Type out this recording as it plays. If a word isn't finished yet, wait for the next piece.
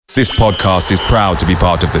This podcast is proud to be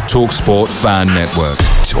part of the TalkSport Fan Network.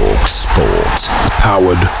 TalkSport.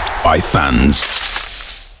 Powered by fans.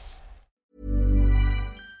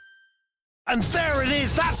 And there it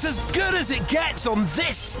is, that's as good as it gets on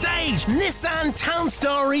this stage. Nissan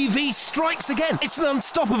Townstar EV strikes again. It's an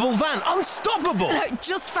unstoppable van, unstoppable.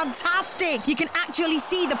 Just fantastic. You can actually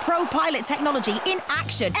see the Pro Pilot technology in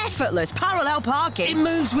action. Effortless parallel parking. It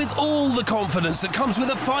moves with all the confidence that comes with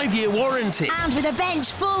a 5-year warranty. And with a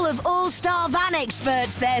bench full of all-star van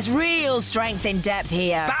experts, there's real strength in depth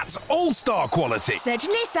here. That's all-star quality. Search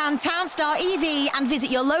Nissan Townstar EV and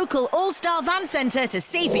visit your local all-star van centre to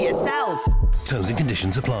see for yourself. Terms and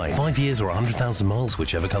conditions apply. 5 years or 100,000 miles,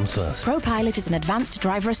 whichever comes first. ProPilot is an advanced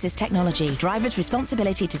driver assist technology. Driver's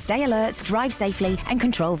responsibility to stay alert, drive safely, and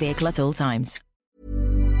control vehicle at all times.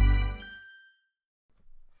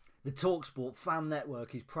 The TalkSport Fan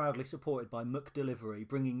Network is proudly supported by McDelivery,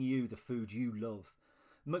 bringing you the food you love.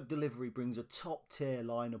 McDelivery brings a top-tier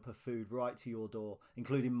lineup of food right to your door,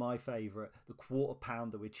 including my favourite, the quarter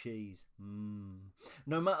pounder with cheese.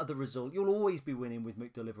 No matter the result, you'll always be winning with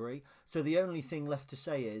McDelivery, so the only thing left to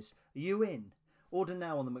say is, are you in? Order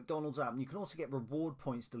now on the McDonald's app, and you can also get reward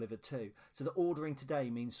points delivered too, so that ordering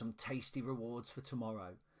today means some tasty rewards for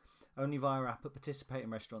tomorrow. Only via app at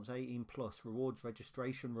participating restaurants, 18+, rewards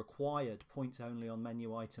registration required, points only on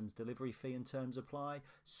menu items, delivery fee and terms apply.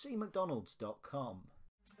 See mcdonalds.com.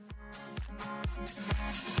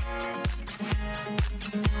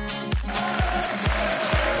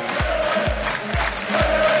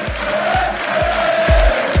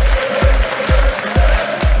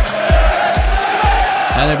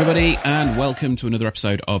 Hello everybody and welcome to another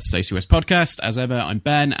episode of Stacey West Podcast. As ever, I'm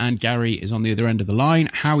Ben and Gary is on the other end of the line.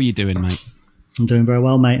 How are you doing, mate? I'm doing very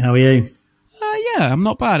well, mate. How are you? Yeah, I'm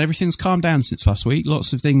not bad. Everything's calmed down since last week.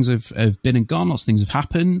 Lots of things have been and gone. Lots of things have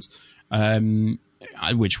happened.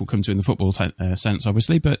 Which we'll come to in the football sense,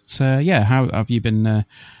 obviously. But yeah, how have you been?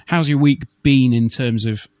 How's your week been in terms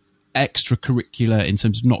of extracurricular, in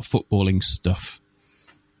terms of not footballing stuff?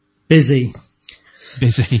 Busy.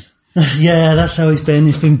 Yeah, that's how it's been.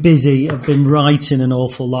 It's been busy. I've been writing an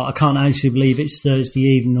awful lot. I can't actually believe it's Thursday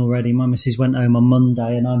evening already. My missus went home on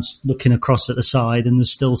Monday and I'm looking across at the side and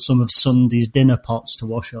there's still some of Sunday's dinner pots to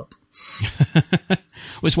wash up.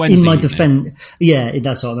 Was Wednesday? In my defence, yeah,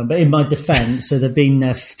 that's what I mean. But in my defence, so they've been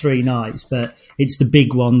there for 3 nights, but it's the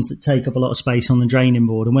big ones that take up a lot of space on the draining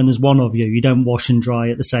board. And when there's one of you, you don't wash and dry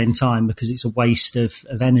at the same time because it's a waste of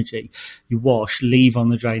energy. You wash, leave on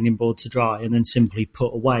the draining board to dry, and then simply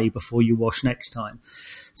put away before you wash next time.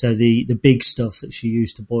 So the big stuff that she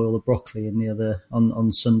used to boil the broccoli in the other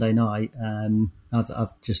on Sunday night,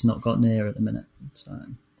 I've just not got near at the minute. So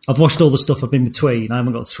I've washed all the stuff up in between. I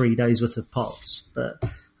haven't got 3 days worth of pots, but I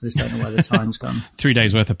just don't know where the time's gone. 3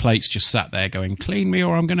 days worth of plates just sat there going, clean me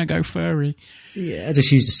or I'm going to go furry. Yeah, I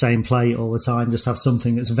just use the same plate all the time. Just have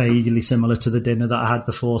something that's vaguely similar to the dinner that I had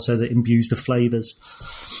before so that it imbues the flavours.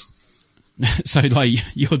 So like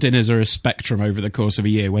your dinners are a spectrum over the course of a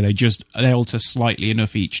year where they alter slightly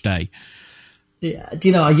enough each day. Yeah, do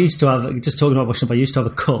you know, I used to have, just talking about washing up, I used to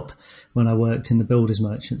have a cup when I worked in the builders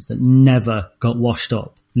merchants that never got washed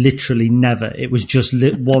up. Literally never. It was just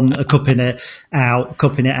cupping it out.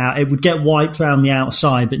 It would get wiped around the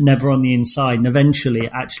outside, but never on the inside. And eventually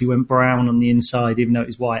it actually went brown on the inside, even though it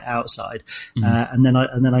was white outside. And then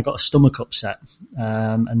I got a stomach upset.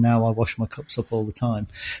 And now I wash my cups up all the time.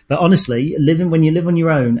 But honestly, when you live on your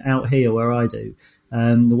own out here where I do,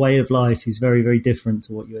 the way of life is very, very different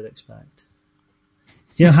to what you would expect.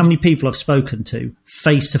 Do you know how many people I've spoken to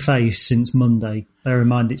face to face since Monday? Bear in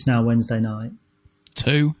mind, it's now Wednesday night.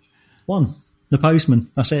 2. 1. The postman.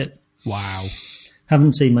 That's it. Wow.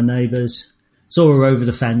 Haven't seen my neighbours. Saw her over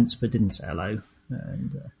the fence, but didn't say hello.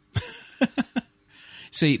 And,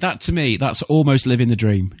 See, that to me, that's almost living the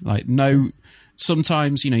dream. Like, no,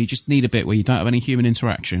 sometimes, you just need a bit where you don't have any human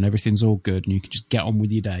interaction. Everything's all good and you can just get on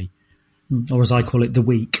with your day. Or as I call it, the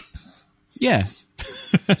week. Yeah.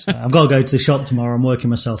 So I've got to go to the shop tomorrow. I'm working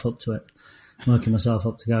myself up to it. Working myself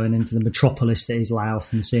up to going into the metropolis that is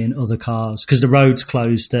Louth and seeing other cars, because the road's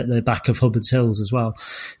closed at the back of Hubbard's Hills as well,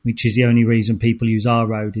 which is the only reason people use our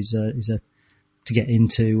road is to get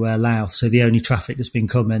into Louth. So the only traffic that's been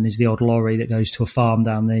coming is the odd lorry that goes to a farm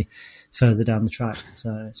further down the track.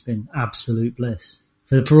 So it's been absolute bliss.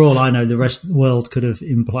 For all I know, the rest of the world could have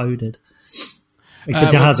imploded.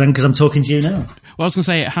 Except it hasn't, because I'm talking to you now. Well, I was going to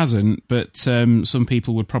say it hasn't, but some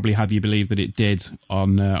people would probably have you believe that it did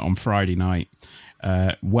on Friday night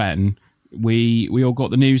when we all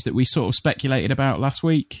got the news that we sort of speculated about last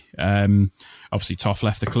week. Obviously, Toff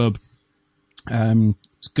left the club.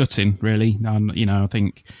 It's gutting, really. And, I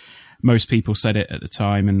think most people said it at the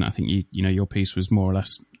time, and I think you know your piece was more or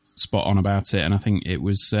less spot on about it. And I think it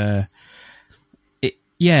was,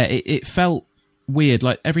 it felt weird.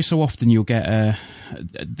 Like every so often you'll get an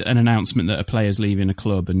announcement that a player's leaving a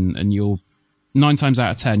club, and you'll 9 times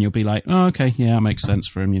out of 10 you'll be like, oh, okay, yeah, that makes sense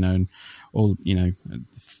for him, you know, and all, you know,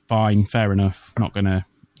 fine, fair enough. Not gonna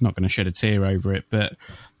shed a tear over it. But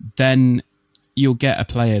then you'll get a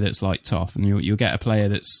player that's like Toff, and you'll get a player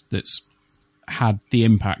that's had the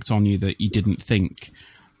impact on you that you didn't think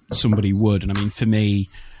somebody would. And I mean, for me,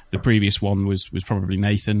 the previous one was probably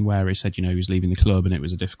Nathan, where he said, you know, he was leaving the club and it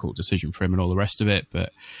was a difficult decision for him and all the rest of it.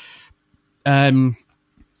 But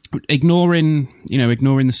ignoring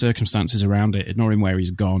the circumstances around it, ignoring where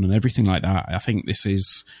he's gone and everything like that, I think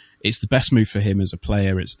it's the best move for him as a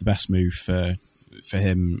player. It's the best move for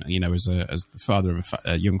him, you know, as the father of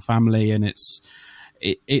a young family, and it's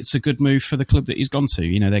a good move for the club that he's gone to.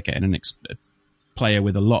 You know, they're getting a player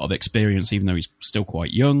with a lot of experience, even though he's still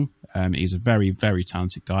quite young. He's a very, very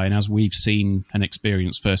talented guy, and as we've seen and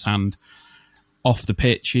experienced firsthand, off the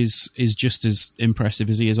pitch is just as impressive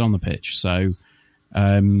as he is on the pitch. So,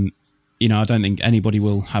 you know, I don't think anybody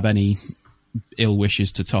will have any ill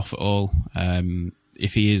wishes to Toff at all.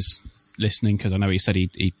 If he is listening, because I know he said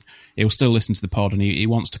he'll still listen to the pod, and he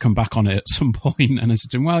wants to come back on it at some point. And I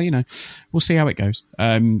said to him, well, you know, we'll see how it goes.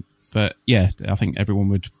 But yeah, I think everyone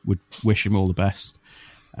would wish him all the best.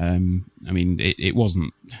 I mean, it was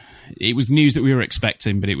news that we were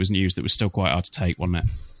expecting, but it was news that was still quite hard to take, wasn't it?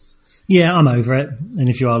 Yeah, I'm over it. And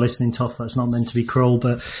if you are listening, Toff, that's not meant to be cruel,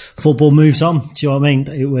 but football moves on. Do you know what I mean?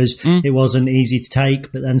 It wasn't easy to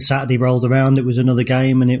take, but then Saturday rolled around. It was another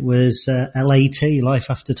game, and it was LAT, life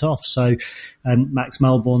after Toff. So Max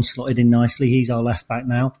Melbourne slotted in nicely. He's our left back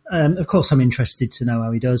now. Of course, I'm interested to know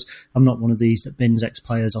how he does. I'm not one of these that bins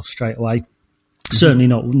ex-players off straight away. Certainly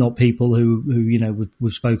not people who you know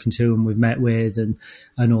we've spoken to and we've met with and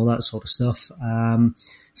all that sort of stuff.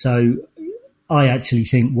 So I actually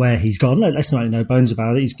think where he's gone, let's not no bones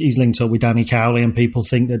about it. He's linked up with Danny Cowley, and people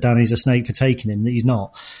think that Danny's a snake for taking him. That he's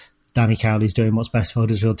not. Danny Cowley's doing what's best for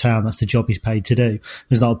Huddersfield Town. That's the job he's paid to do.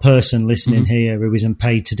 There's not a person listening here who isn't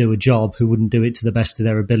paid to do a job who wouldn't do it to the best of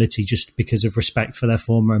their ability just because of respect for their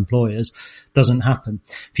former employers. Doesn't happen.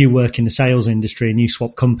 If you work in the sales industry and you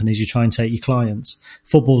swap companies, you try and take your clients.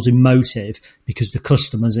 Football's emotive because the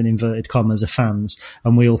customers, in inverted commas, are fans,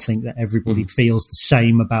 and we all think that everybody feels the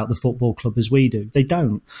same about the football club as we do. They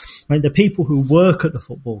don't. Right? The people who work at the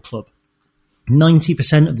football club,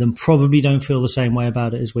 90% of them probably don't feel the same way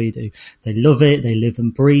about it as we do. They love it. They live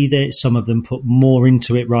and breathe it. Some of them put more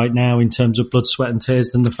into it right now in terms of blood, sweat and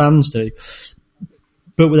tears than the fans do.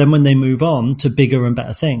 But then when they move on to bigger and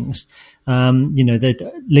better things, you know,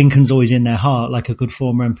 Lincoln's always in their heart like a good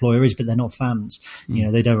former employer is, but they're not fans. You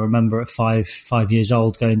know, they don't remember at five years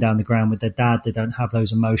old going down the ground with their dad. They don't have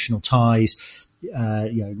those emotional ties, you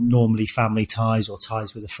know, normally family ties or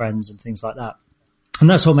ties with the friends and things like that. And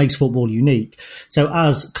that's what makes football unique. So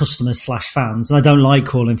as customers / fans, and I don't like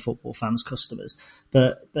calling football fans customers,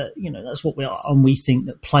 but you know, that's what we are. And we think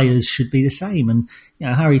that players should be the same. And, you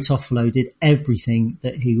know, Harry Toffolo did everything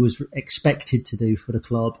that he was expected to do for the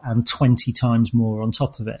club and 20 times more on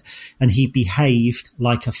top of it. And he behaved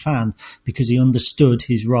like a fan because he understood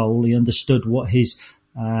his role. He understood what his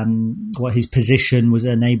position was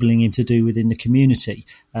enabling him to do within the community,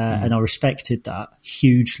 and I respected that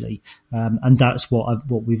hugely. And that's what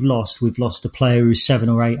we've lost. We've lost a player who's 7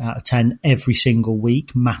 or 8 out of 10 every single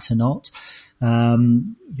week, matter not.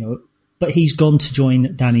 You know, but he's gone to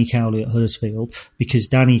join Danny Cowley at Huddersfield because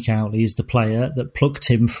Danny Cowley is the player that plucked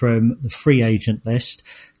him from the free agent list,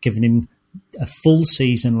 giving him a full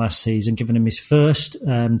season last season, giving him his first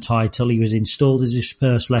title. He was installed as his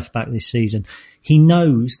first left back this season. He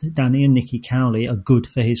knows that Danny and Nicky Cowley are good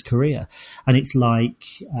for his career. And it's like,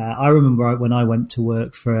 I remember when I went to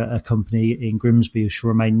work for a company in Grimsby, who shall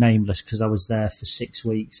remain nameless because I was there for 6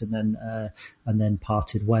 weeks and then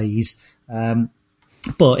parted ways.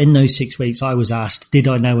 But in those 6 weeks, I was asked, did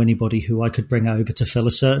I know anybody who I could bring over to fill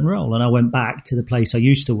a certain role? And I went back to the place I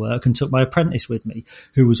used to work and took my apprentice with me,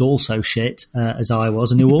 who was also shit, as I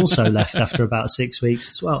was, and who also left after about 6 weeks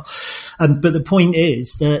as well. But the point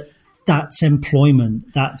is that that's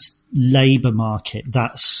employment, that's labour market,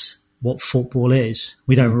 that's what football is.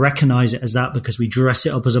 We don't recognise it as that because we dress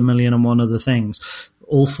it up as 1,000,001 other things.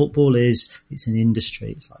 All football is, it's an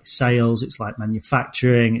industry. It's like sales, it's like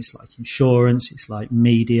manufacturing, it's like insurance, it's like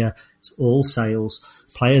media. It's all sales.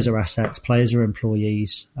 Players are assets, players are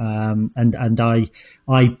employees. And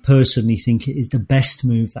I personally think it is the best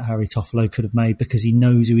move that Harry Toffolo could have made because he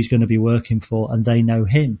knows who he's going to be working for and they know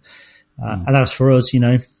him. And as for us, you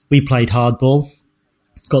know, we played hardball.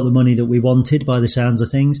 got the money that we wanted by the sounds of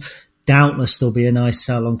things. Doubtless there'll be a nice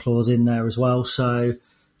sell-on clause in there as well. So,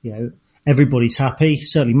 everybody's happy.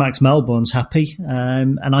 Certainly Max Melbourne's happy.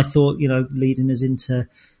 And I thought, leading us into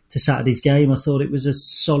Saturday's game, I thought it was a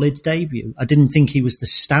solid debut. I didn't think he was the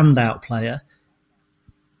standout player,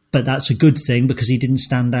 but that's a good thing because he didn't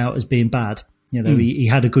stand out as being bad. He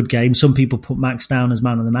had a good game. Some people put Max down as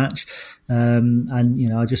man of the match.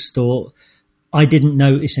 I just thought I didn't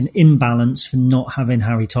notice an imbalance for not having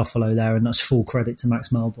Harry Toffolo there, and that's full credit to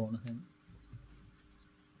Max Melbourne, I think.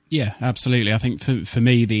 Yeah, absolutely. I think for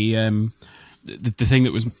me, the thing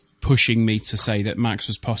that was pushing me to say that Max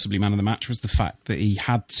was possibly man of the match was the fact that he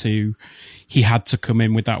had to come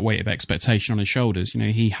in with that weight of expectation on his shoulders.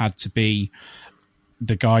 He had to be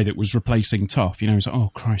the guy that was replacing Toff. He's like, oh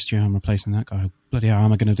Christ, yeah, I'm replacing that guy. Bloody hell, how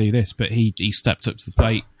am I going to do this? But he stepped up to the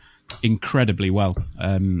plate incredibly well.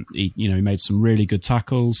 He made some really good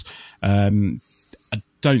tackles. I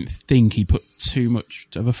don't think he put too much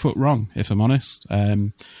of a foot wrong, if I'm honest.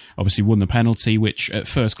 Obviously won the penalty, which at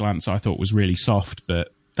first glance I thought was really soft,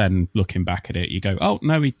 but then looking back at it, you go, oh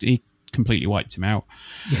no, he completely wiped him out.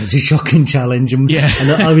 Yeah, it was a shocking challenge. And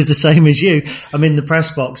I was the same as you. I'm in the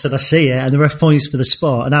press box and I see it and the ref points for the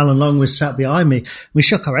spot and Alan Long was sat behind me. We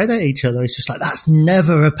shook our head at each other. It's just like, that's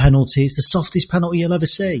never a penalty. It's the softest penalty you'll ever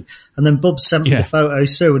see. And then Bub sent me the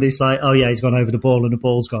photos through and he's like, oh yeah, he's gone over the ball and the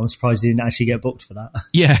ball's gone. I'm surprised he didn't actually get booked for that.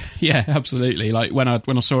 Yeah, absolutely. Like when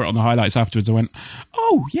I saw it on the highlights afterwards, I went,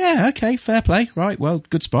 oh yeah, okay, fair play. Right, well,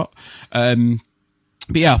 good spot.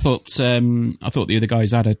 But yeah, I thought the other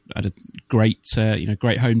guys had a great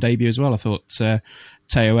great home debut as well. I thought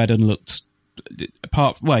Theo Eden looked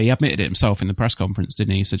he admitted it himself in the press conference,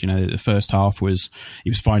 didn't he? He said, the first half he was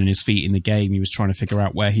finding his feet in the game. He was trying to figure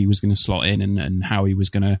out where he was going to slot in and how he was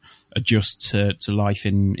going to adjust to life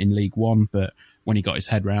in League One. But when he got his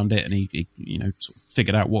head around it and he sort of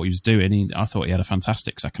figured out what he was doing, I thought he had a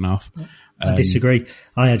fantastic second half. I disagree.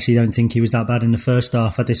 I actually don't think he was that bad in the first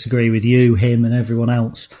half. I disagree with you, him and everyone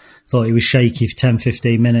else. Thought he was shaky for 10,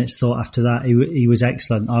 15 minutes. Thought after that he was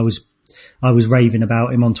excellent. I was raving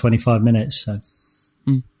about him on 25 minutes. So.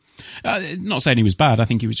 Not saying he was bad. I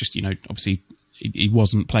think he was just, obviously he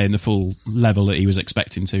wasn't playing the full level that he was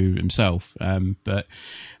expecting to himself. But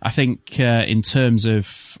I think in terms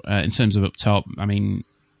of up top, I mean,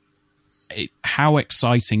 how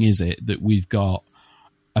exciting is it that we've got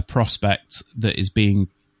a prospect that is being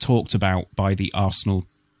talked about by the Arsenal,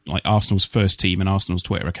 like Arsenal's first team and Arsenal's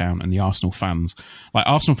Twitter account and the Arsenal fans. Like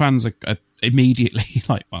Arsenal fans are immediately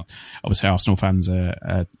obviously Arsenal fans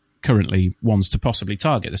are currently ones to possibly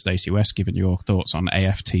target the Stacey West, given your thoughts on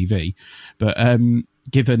AFTV. But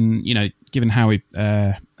given how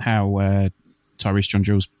Tyrese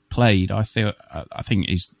John-Jules played, I think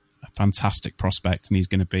he's a fantastic prospect, and he's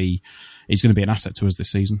going to be an asset to us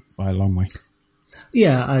this season by a long way.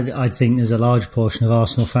 Yeah, I think there's a large portion of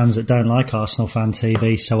Arsenal fans that don't like Arsenal Fan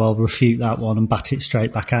TV, so I'll refute that one and bat it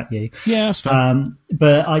straight back at you. Yeah, that's fair.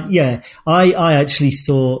 But I actually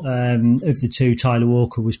thought of the two, Tyler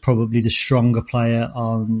Walker was probably the stronger player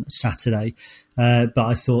on Saturday, but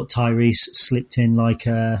I thought Tyrese slipped in like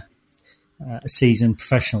a seasoned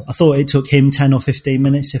professional. I thought it took him 10 or 15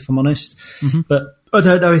 minutes, if I'm honest. Mm-hmm. But I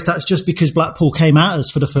don't know if that's just because Blackpool came at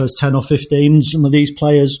us for the first 10 or 15. Some of these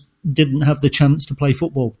players didn't have the chance to play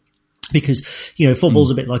football because,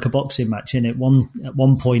 football's a bit like a boxing match, isn't it? At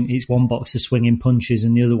one point, it's one boxer swinging punches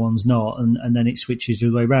and the other one's not. And then it switches the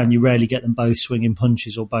other way around. You rarely get them both swinging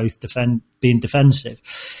punches or both being defensive.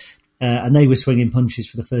 And they were swinging punches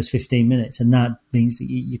for the first 15 minutes. And that means that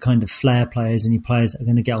you kind of flare players and your players that are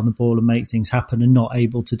going to get on the ball and make things happen and not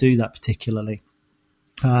able to do that particularly.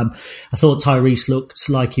 I thought Tyrese looked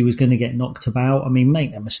like he was going to get knocked about. I mean,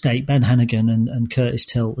 make no mistake, Ben Hennigan and Curtis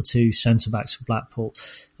Tilt, the two centre-backs for Blackpool,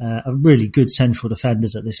 are really good central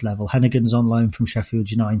defenders at this level. Hennigan's on loan from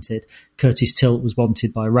Sheffield United. Curtis Tilt was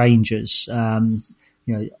wanted by Rangers.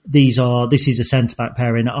 This is a centre-back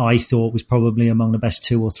pairing I thought was probably among the best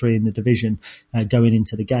 2 or 3 in the division going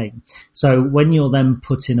into the game. So when you're then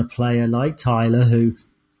putting a player like Tyler, who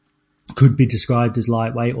could be described as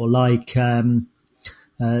lightweight, or like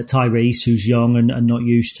Tyrese, who's young and not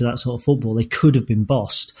used to that sort of football, they could have been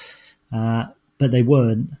bossed, but they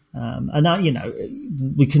weren't. And that,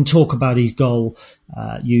 we can talk about his goal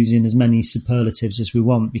using as many superlatives as we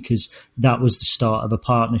want, because that was the start of a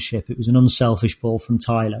partnership. It was an unselfish ball from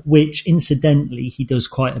Tyler, which incidentally he does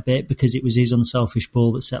quite a bit, because it was his unselfish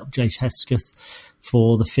ball that set up Jace Hesketh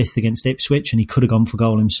for the 5th against Ipswich, and he could have gone for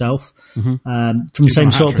goal himself from the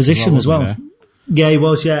same sort of position as well. Yeah, he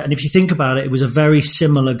was, yeah. And if you think about it, it was a very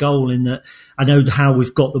similar goal in that I know how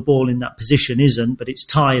we've got the ball in that position isn't, but it's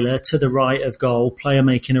Tyler to the right of goal, player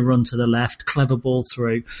making a run to the left, clever ball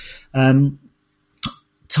through.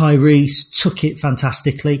 Tyrese took it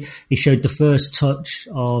fantastically. He showed the first touch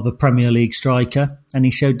of a Premier League striker and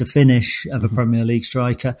he showed the finish of a Premier League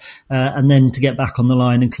striker. And then to get back on the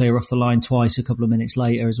line and clear off the line twice a couple of minutes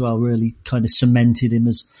later as well, really kind of cemented him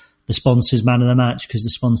as the sponsors' man of the match, because the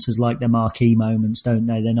sponsors like their marquee moments, don't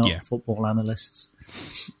they? They're not football analysts.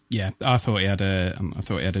 Yeah, I thought he had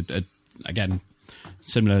a again,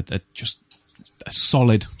 similar, just a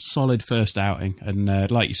solid first outing,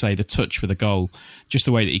 and like you say, the touch for the goal, just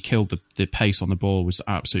the way that he killed the pace on the ball was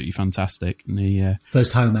absolutely fantastic. And the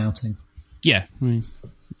first home outing. Yeah, I mean,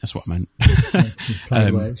 that's what I meant.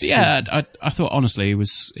 I thought honestly,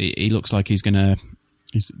 he looks like he's gonna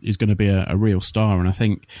be a real star, and I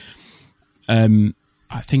think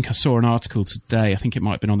I saw an article today. I think it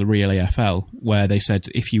might have been on the Real AFL, where they said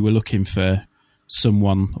if you were looking for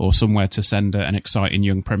someone or somewhere to send an exciting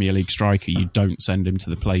young Premier League striker, you don't send him to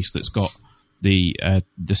the place that's got the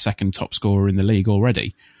second top scorer in the league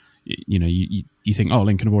already. You think, oh,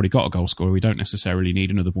 Lincoln have already got a goal scorer, we don't necessarily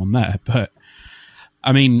need another one there. But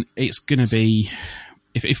I mean, it's going to be,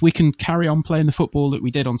 if we can carry on playing the football that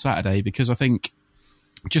we did on Saturday, because I think,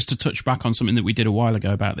 just to touch back on something that we did a while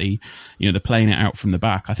ago about the playing it out from the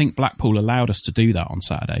back, I think Blackpool allowed us to do that on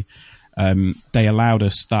Saturday. They allowed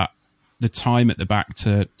us the time at the back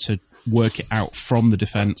to work it out from the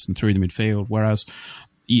defence and through the midfield, whereas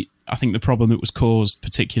I think the problem that was caused,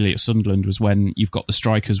 particularly at Sunderland, was when you've got the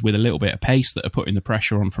strikers with a little bit of pace that are putting the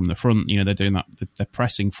pressure on from the front. They're doing that, they're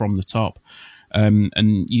pressing from the top, and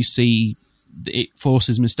you see it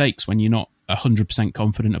forces mistakes when you're not 100%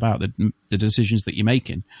 confident about the decisions that you're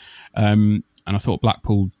making. And I thought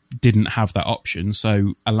Blackpool didn't have that option,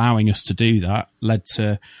 so allowing us to do that led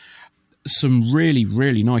to some really,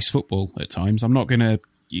 really nice football at times. I'm not going to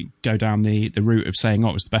go down the route of saying,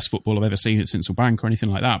 it was the best football I've ever seen at Sincil Bank or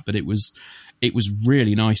anything like that, but it was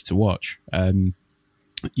really nice to watch.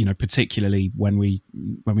 Particularly when we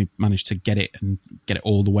managed to get it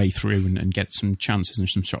all the way through and get some chances and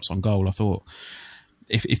some shots on goal. I thought,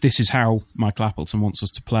 if this is how Michael Appleton wants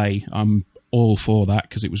us to play, I'm all for that,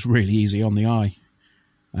 because it was really easy on the eye.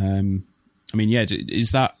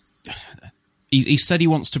 Is that... He said he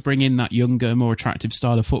wants to bring in that younger, more attractive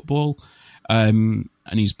style of football, and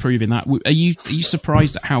he's proving that. Are you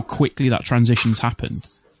surprised at how quickly that transition's happened?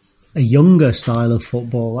 A younger style of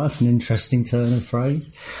football, that's an interesting turn of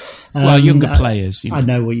phrase. Younger players. I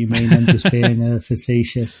know what you mean, I'm just being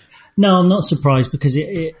facetious. No, I'm not surprised, because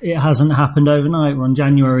it hasn't happened overnight. We're on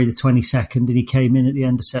January the 22nd and he came in at the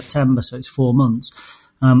end of September, so it's 4 months.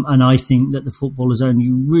 And I think that the football has only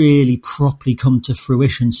really properly come to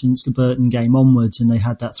fruition since the Burton game onwards, and they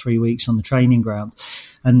had that 3 weeks on the training ground.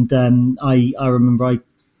 And I remember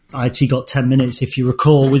I actually got 10 minutes, if you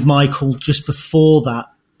recall, with Michael just before that,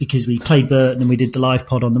 because we played Burton and we did the live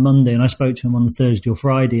pod on the Monday, and I spoke to him on the Thursday or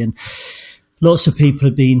Friday, and lots of people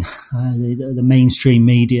had been, the mainstream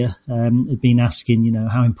media had been asking,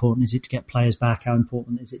 how important is it to get players back? How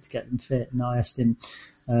important is it to get them fit? And I asked him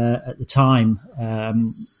at the time,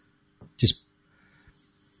 just,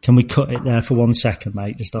 can we cut it there for 1 second,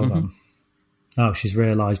 mate? Just hold on. Oh, she's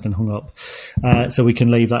realised and hung up. So we can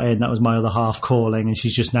leave that in. That was my other half calling, and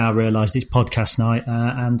she's just now realised it's podcast night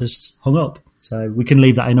and just hung up. So we can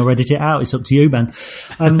leave that in or edit it out. It's up to you, Ben.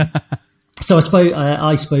 So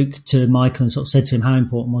I spoke to Michael and sort of said to him, how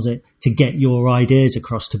important was it to get your ideas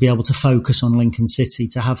across, to be able to focus on Lincoln City,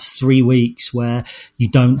 to have 3 weeks where you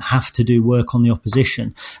don't have to do work on the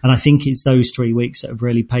opposition. And I think it's those 3 weeks that have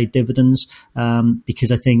really paid dividends,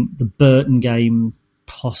 because I think the Burton game,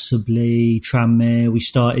 possibly Tranmere, we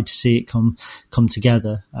started to see it come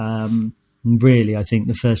together. Really, I think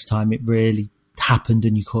the first time it really happened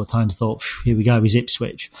and you caught time to thought, here we go, is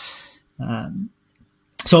Ipswich.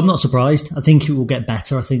 So I'm not surprised. I think it will get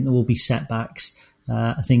better. I think there will be setbacks.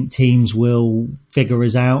 I think teams will figure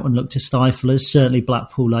us out and look to stifle us. Certainly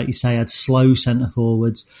Blackpool, like you say, had slow centre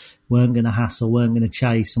forwards, weren't going to hassle, weren't going to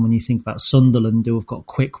chase. And when you think about Sunderland, who have got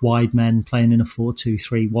quick wide men playing in a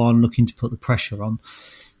 4-2-3-1, looking to put the pressure on,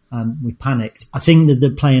 we panicked. I think that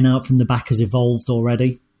the playing out from the back has evolved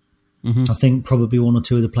already. I think probably one or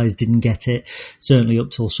two of the players didn't get it. Certainly up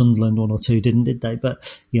till Sunderland, one or two didn't, did they?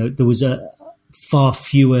 But there was far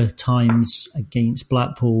fewer times against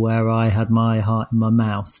Blackpool where I had my heart in my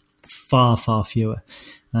mouth. Far, far fewer.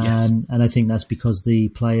 Yes. And I think that's because the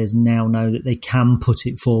players now know that they can put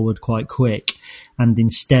it forward quite quick. And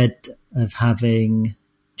instead of having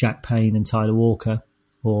Jack Payne and Tyler Walker,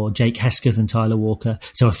 or Jake Hesketh and Tyler Walker.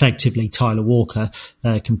 So effectively Tyler Walker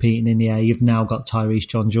competing in the air. You've now got Tyrese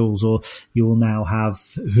John-Jules, or you will now have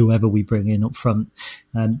whoever we bring in up front.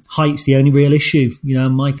 Height's the only real issue.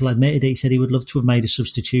 Michael admitted it. He said he would love to have made a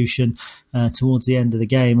substitution towards the end of the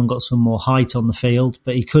game and got some more height on the field,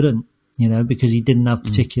 but he couldn't, because he didn't have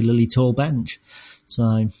particularly tall bench. So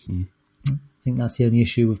I think that's the only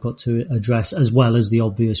issue we've got to address, as well as the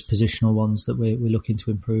obvious positional ones that we're looking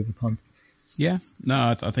to improve upon. Yeah,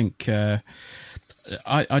 no, I think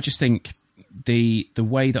I just think the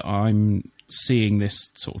way that I'm seeing this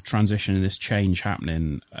sort of transition and this change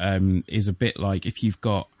happening is a bit like if you've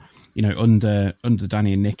got, under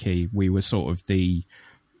Danny and Nicky, we were the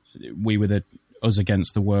us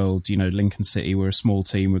against the world. Lincoln City, we're a small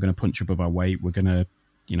team. We're going to punch above our weight. We're going to,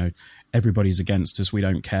 everybody's against us. We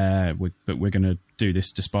don't care, but we're going to do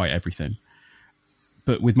this despite everything.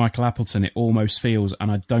 But with Michael Appleton, it almost feels,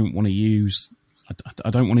 and I don't want to use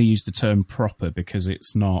the term proper, because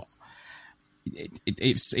it's not.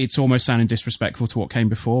 It's almost sounding disrespectful to what came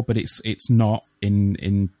before, but it's not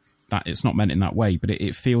in that, it's not meant in that way. But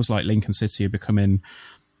it feels like Lincoln City are becoming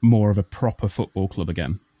more of a proper football club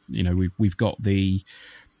again. We've got the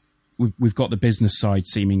business side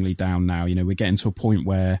seemingly down now. We're getting to a point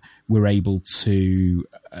where we're able to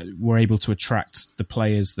attract the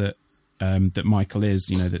players that Michael is,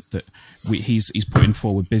 he's putting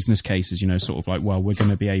forward business cases, sort of like, well, we're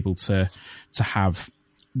going to be able to have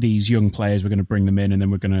these young players, we're going to bring them in and then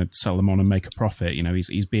we're going to sell them on and make a profit.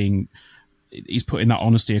 He's putting that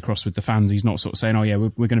honesty across with the fans. He's not sort of saying, oh yeah,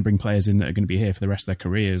 we're going to bring players in that are going to be here for the rest of their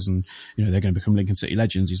careers and, they're going to become Lincoln City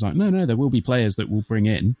legends. He's like, no, there will be players that we'll bring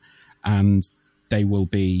in and they will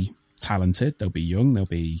be talented, they'll be young, they'll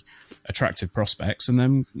be attractive prospects, and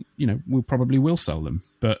then, we'll probably will sell them.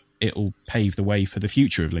 But it'll pave the way for the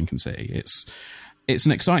future of Lincoln City. It's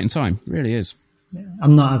an exciting time, it really is. Yeah,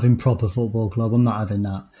 I'm not having proper football club. I'm not having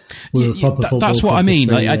that. We're a proper football that's club. What I mean.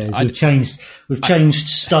 We've changed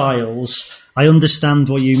styles. I understand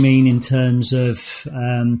what you mean in terms of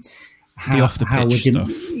how the off the pitch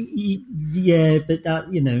stuff. Yeah, but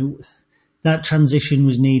that that transition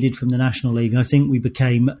was needed from the National League, and I think we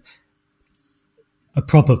became a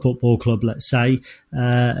proper football club, let's say,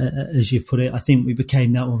 as you've put it. I think we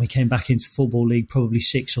became that when we came back into the Football League, probably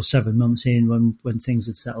 6 or 7 months in, when things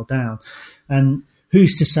had settled down. And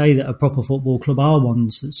who's to say that a proper football club are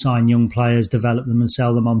ones that sign young players, develop them and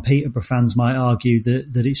sell them on? Peterborough fans might argue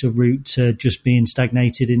that it's a route to just being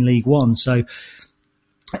stagnated in League One. So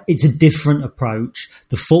it's a different approach.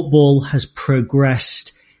 The football has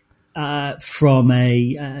progressed from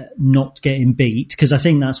a not getting beat, because I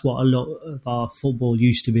think that's what a lot of our football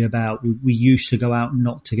used to be about. We used to go out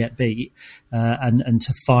not to get beat and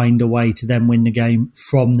to find a way to then win the game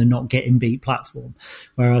from the not getting beat platform.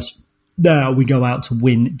 Whereas now we go out to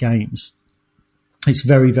win games. It's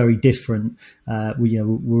very, very different.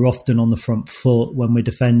 We're often on the front foot when we're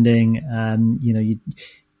defending.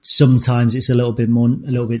 Sometimes it's a little bit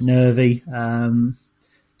nervy.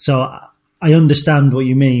 So I understand what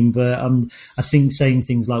you mean, but I think saying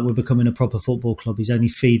things like we're becoming a proper football club is only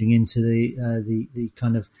feeding into the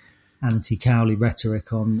kind of anti-Cowley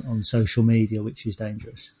rhetoric on social media, which is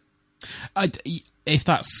dangerous. If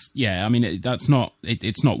that's, yeah, I mean, that's not,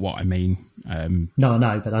 it's not what I mean.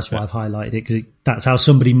 No, but that's why I've highlighted it, because that's how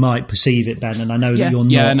somebody might perceive it, Ben, and I know that you're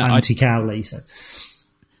not anti-Cowley. So.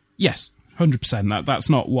 Yes. 100%. That's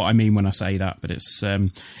not what I mean when I say that, but it's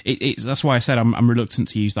that's why I said I'm reluctant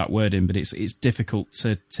to use that word in, but it's difficult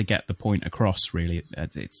to get the point across. Really,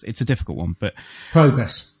 it's a difficult one. But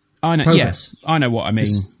progress. I know. Yes, I know what I mean.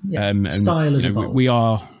 Style has evolved. We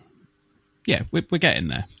are. Yeah, we're getting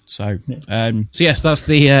there. So, so yes, that's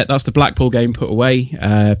the Blackpool game put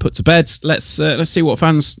away, put to bed. Let's see what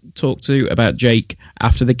fans talk to about Jake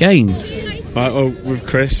after the game. With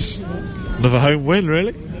Chris, another home win,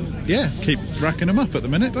 really. Yeah, keep racking them up at the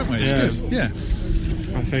minute, don't we? It's good. Yeah.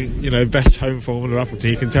 I think, best home form under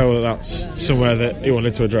Appleton. You can tell that that's somewhere that he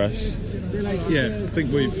wanted to address. Yeah, I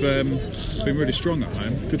think we've been really strong at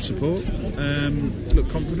home. Good support. Look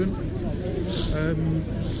confident.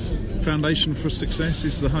 Foundation for success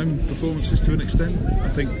is the home performances to an extent. I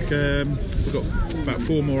think we've got about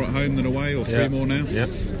 4 more at home than away, or 3 more now. Yeah.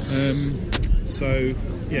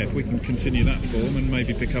 If we can continue that form and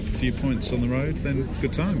maybe pick up a few points on the road, then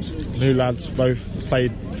good times. New lads both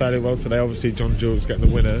played fairly well today. Obviously, John-Jules getting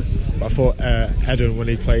the winner. But I thought Eden, when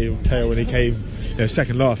he played, Teo, when he came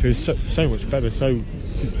second half, he was so much better. So,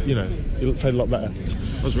 he played a lot better.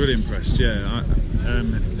 I was really impressed, yeah.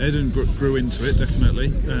 Eden grew into it,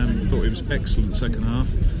 definitely. Thought he was excellent second half.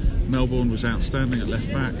 Melbourne was outstanding at left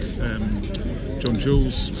back.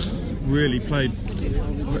 John-Jules really played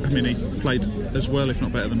I mean, he played as well, if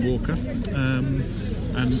not better, than Walker,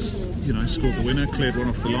 and scored the winner, cleared one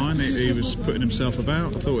off the line. He was putting himself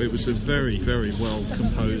about. I thought it was a very, very well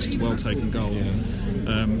composed, well taken goal.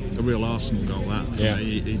 A real Arsenal goal, that for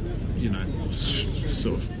me.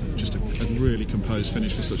 Sort of just a really composed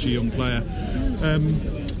finish for such a young player.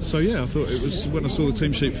 So I thought it was, when I saw the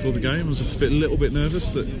team sheet before the game, I was a little bit nervous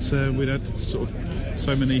that we'd had sort of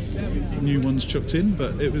so many new ones chucked in,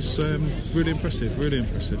 but it was really impressive.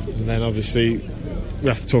 And then obviously we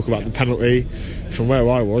have to talk about the penalty. From where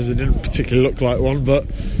I was, it didn't particularly look like one, but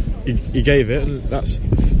he gave it, and that's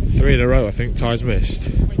 3 in a row, I think, Ty's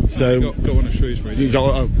missed. So got one at Shrewsbury. You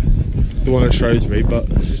got the one at Shrewsbury, but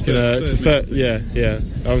it's the third. Yeah.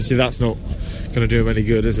 Obviously, that's not going to do him any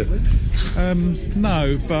good, is it?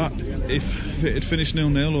 No, but if it had finished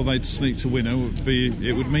 0-0 or they'd sneaked a winner,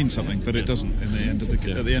 it would mean something. But it doesn't. At the end of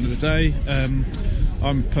the day,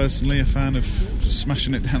 I'm personally a fan of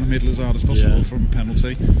smashing it down the middle as hard as possible from a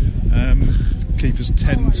penalty. Keepers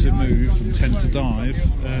tend to move and tend to dive,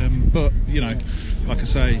 but like I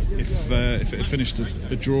say, if it had finished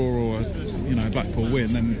a draw or a Blackpool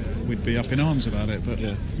win, then we'd be up in arms about it. But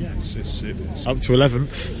it's up to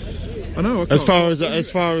 11th. I know. As far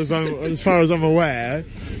as I'm aware,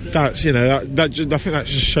 that's I think that's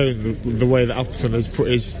just showing the way that Appleton has put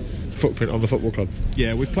his footprint on the football club.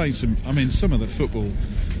 Yeah, we've played some of the football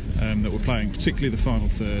that we're playing, particularly the final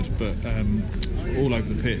third, but all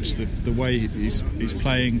over the pitch, the way he's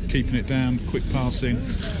playing, keeping it down, quick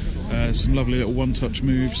passing, some lovely little one-touch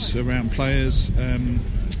moves around players,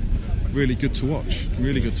 really good to watch.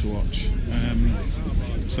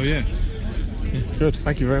 Good,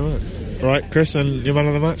 thank you very much. Right, Chris, and your man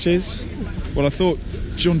of the match is? Well, I thought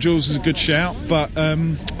John Jules was a good shout, but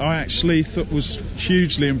I actually was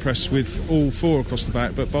hugely impressed with all 4 across the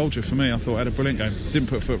back. But Bolger, for me, I thought had a brilliant game. Didn't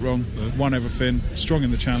put a foot wrong, won everything, strong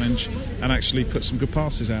in the challenge, and actually put some good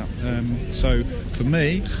passes out. So for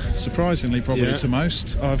me, surprisingly, probably to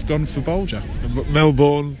most, I've gone for Bolger.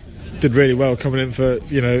 Melbourne did really well coming in for,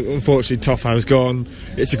 unfortunately Toff has gone.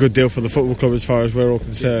 It's a good deal for the football club as far as we're all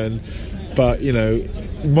concerned. But,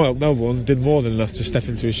 Melbourne did more than enough to step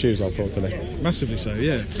into his shoes, I thought, today. Massively so,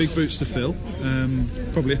 yeah. Big boots to fill.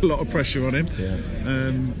 Probably a lot of pressure on him. Yeah.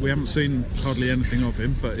 We haven't seen hardly anything of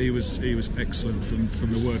him, but he was excellent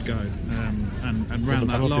from the word go. And round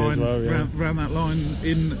that line, round that line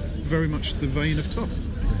in very much the vein of Toff.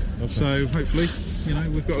 Okay. So hopefully,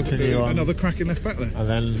 we've got another cracking left back there. And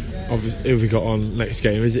then, obviously, who have we got on next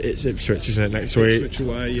game? It's Ipswich, isn't it, next week? Ipswich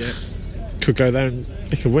away, yeah. Could go there and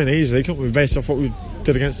they could win easily, couldn't we, based off what we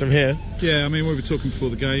did against them here? Yeah, I mean, we were talking before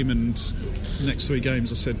the game, and next 3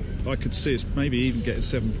 games I said I could see us maybe even getting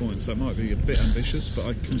 7 points. That might be a bit ambitious, but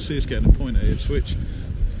I can see us getting a point at Ipswich.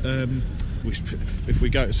 If we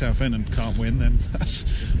go to Southend and can't win, then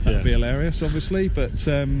that'd be hilarious, obviously. But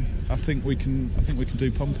I think we can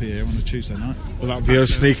do Pompey here on a Tuesday night. Well, that'd be us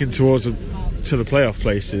sneaking towards to the playoff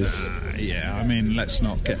places. Yeah, I mean, let's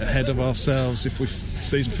not get ahead of ourselves. If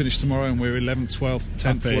season finish tomorrow and we're 11th, 12th,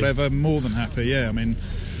 10th, happy. Whatever, more than happy. Yeah, I mean,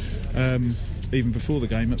 even before the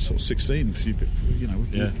game at sort of 16th,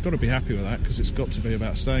 we've got to be happy with that, because it's got to be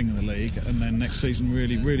about staying in the league, and then next season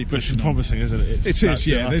really pushing. It's promising, isn't it? It is.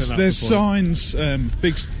 Yeah, there's signs,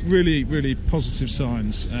 big, really positive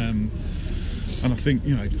signs, and I think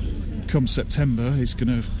come September he's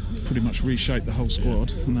going to pretty much reshape the whole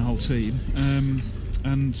squad and the whole team.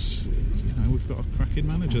 And we've got a cracking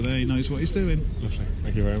manager there. He knows what he's doing. Lovely.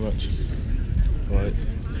 Thank you very much. Right.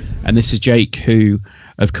 And this is Jake, who,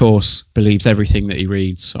 of course, believes everything that he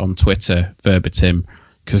reads on Twitter verbatim,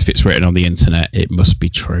 because if it's written on the internet, it must be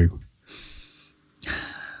true.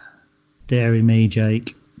 Dairy me,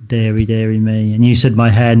 Jake. Dairy me. And you said my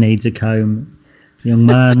hair needs a comb. Young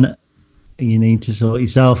man, you need to sort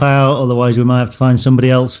yourself out, otherwise we might have to find somebody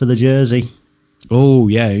else for the jersey. Oh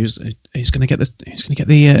yeah, he's going to get the.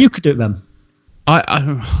 You could do it, then.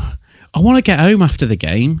 I want to get home after the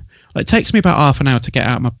game. It takes me about half an hour to get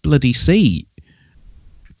out of my bloody seat.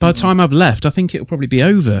 By the time I've left, I think it'll probably be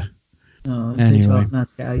over. Oh, it takes half an hour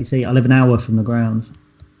to get out of your seat. I live an hour from the ground.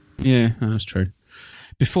 Yeah, that's true.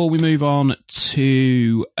 Before we move on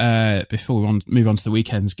to the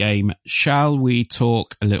weekend's game, shall we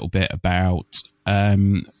talk a little bit about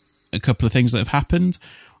a couple of things that have happened?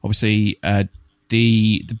 Obviously,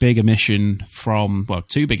 the big omission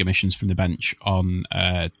two big omissions from the bench on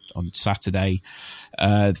Saturday.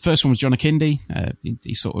 The first one was John Akindi.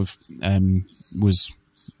 He sort of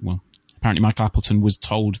apparently Michael Appleton was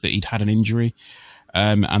told that he'd had an injury.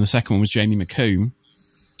 And the second one was Jamie McComb,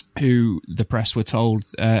 who the press were told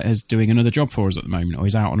is doing another job for us at the moment, or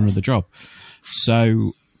he's out on another job.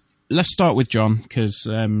 So let's start with John, because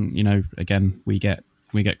again, we get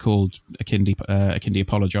called Akindi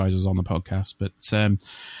apologises on the podcast, but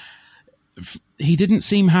he didn't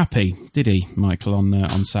seem happy, did he, Michael,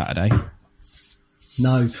 on Saturday?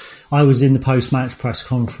 No, I was in the post-match press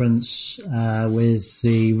conference with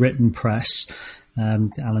the written press.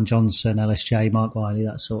 Alan Johnson, LSJ, Mark Wiley,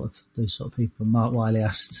 those sort of people. Mark Wiley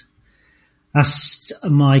asked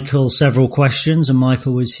Michael several questions, and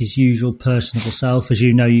Michael was his usual personable self. As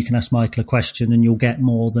you know, you can ask Michael a question and you'll get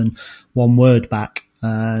more than one word back.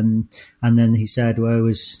 And then he said, what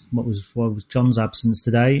was John's absence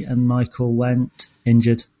today? And Michael went,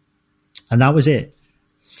 injured. And that was it.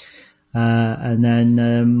 And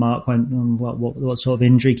then Mark went, what sort of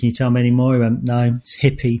injury? Can you tell me any more? He went, no, it's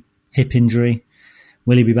hip injury.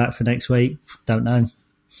 Will he be back for next week? Don't know.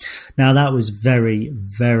 Now, that was very,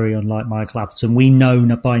 very unlike Michael Appleton. We know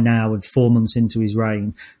by now, with 4 months into his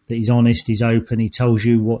reign, that he's honest, he's open, he tells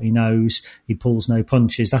you what he knows, he pulls no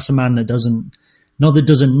punches. That's a man that doesn't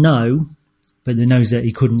know, but that knows that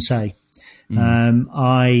he couldn't say.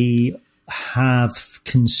 I have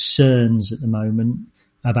concerns at the moment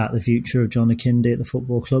about the future of John Akindi at the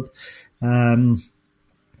football club.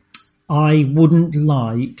 I wouldn't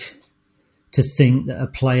like to think that a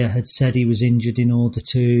player had said he was injured in order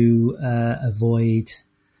to avoid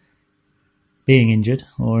being injured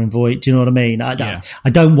or avoid, do you know what I mean? I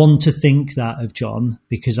don't want to think that of John,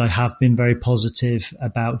 because I have been very positive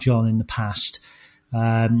about John in the past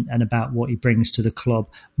and about what he brings to the club,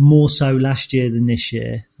 more so last year than this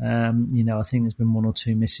year. I think there's been one or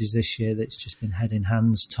two misses this year that's just been head in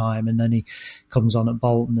hands time, and then he comes on at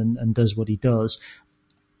Bolton and does what he does.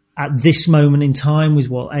 At this moment in time,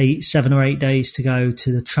 with 7 or 8 days to go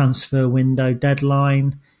to the transfer window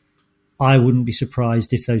deadline, I wouldn't be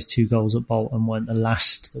surprised if those 2 goals at Bolton weren't the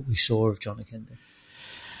last that we saw of John Akindi.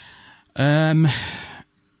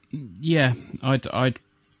 I'd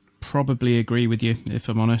probably agree with you, if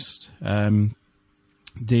I'm honest. Like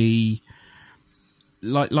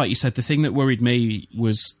you said, the thing that worried me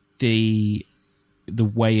was the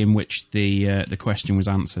way in which the question was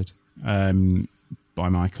answered. By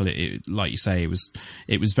Michael, like you say, it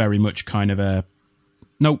was very much kind of a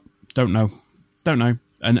nope, don't know,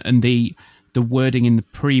 and the wording in the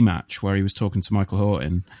pre-match where he was talking to Michael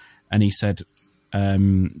Horton, and he said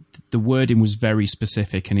the wording was very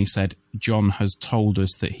specific, and he said John has told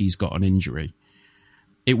us that he's got an injury.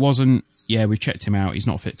 It wasn't, we've checked him out, he's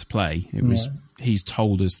not fit to play. It was he's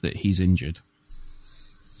told us that he's injured.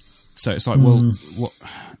 So it's like, well,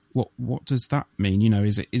 what does that mean?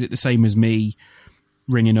 Is it the same as me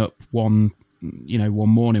ringing up one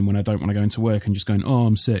morning when I don't want to go into work and just going, oh,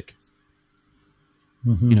 I'm sick.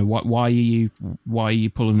 Mm-hmm. Why are you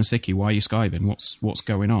pulling a sickie? Why are you skiving? What's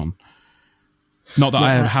going on? Not that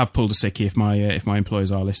I have pulled a sickie if my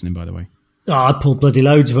employers are listening, by the way. Oh, I pulled bloody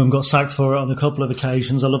loads of them, got sacked for it on a couple of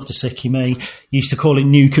occasions. I love to sickie me. Used to call it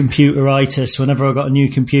new computeritis. Whenever I got a new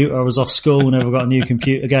computer, I was off school. Whenever I got a new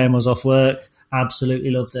computer game, I was off work. Absolutely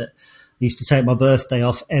loved it. Used to take my birthday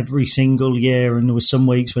off every single year, and there was some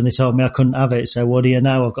weeks when they told me I couldn't have it. So what do you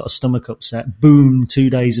know? I've got a stomach upset. Boom,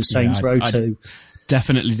 2 days of Saints Row 2.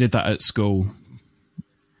 Definitely did that at school.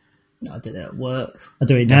 I did it at work. I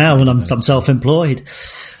do it now when I'm self-employed.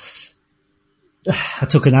 I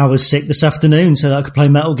took an hour's sick this afternoon so that I could play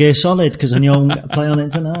Metal Gear Solid, because I knew I'm going to play on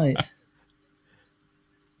it tonight.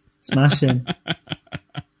 Smashing.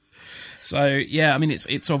 So,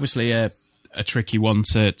 it's obviously a tricky one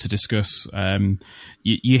to discuss.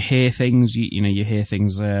 You hear things, you hear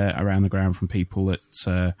things around the ground from people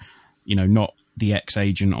that, not the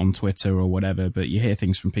ex-agent on Twitter or whatever, but you hear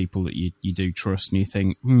things from people that you do trust, and you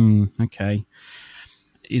think, okay.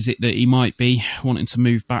 Is it that he might be wanting to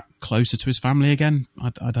move back closer to his family again?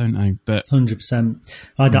 I don't know, but 100%.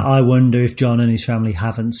 I wonder if John and his family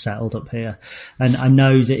haven't settled up here. And I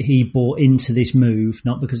know that he bought into this move,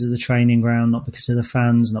 not because of the training ground, not because of the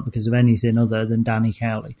fans, not because of anything other than Danny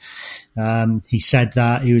Cowley. He said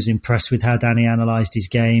that he was impressed with how Danny analysed his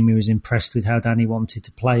game. He was impressed with how Danny wanted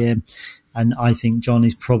to play him. And I think John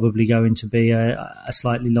is probably going to be a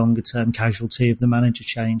slightly longer term casualty of the manager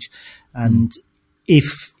change. And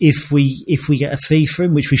if we get a fee for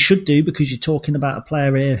him, which we should do, because you're talking about a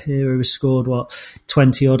player here who has scored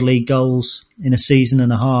 20 odd league goals in a season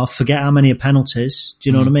and a half. Forget how many are penalties. Do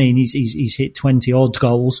you know what I mean? He's hit 20 odd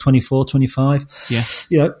goals, 24, 25.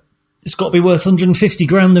 Yeah. It's got to be worth 150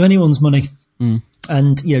 grand of anyone's money.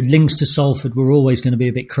 And, links to Salford were always going to be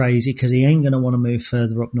a bit crazy, because he ain't going to want to move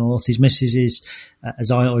further up north. His missus is,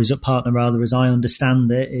 his partner rather, as I understand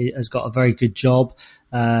it, has got a very good job,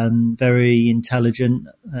 very intelligent,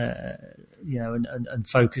 and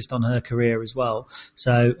focused on her career as well.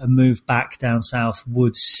 So a move back down south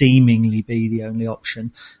would seemingly be the only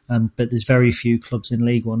option. But there's very few clubs in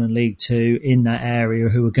League One and League Two in that area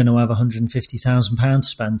who are going to have £150,000 to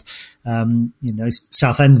spend.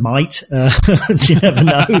 Southend might, you never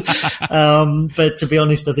know. But to be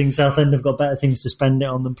honest, I think Southend have got better things to spend it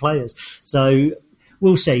on than players. So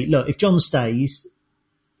we'll see. Look, if John stays,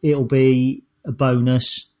 it'll be a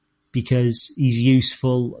bonus because he's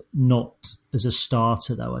useful, not as a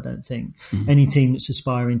starter, though, I don't think. Any team that's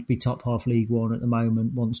aspiring to be top half League One at the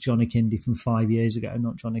moment wants Johnny Kindy from 5 years ago,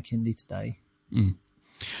 not Johnny Kindy today.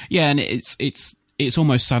 Yeah, and it's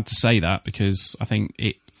almost sad to say that because I think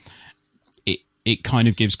it kind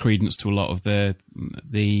of gives credence to a lot of the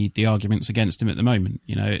arguments against him at the moment.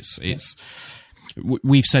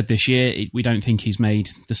 We've said this year we don't think he's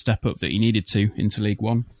made the step up that he needed to into League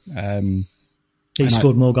One. He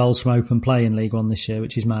scored more goals from open play in League One this year,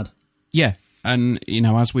 which is mad. Yeah, and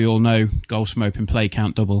as we all know, goals from open play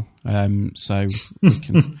count double. So we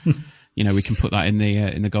can, we can put that in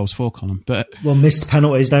the goals for column. But missed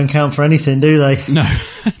penalties don't count for anything, do they?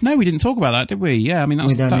 No, we didn't talk about that, did we? Yeah, I mean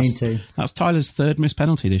we don't need to. That's Tyler's third missed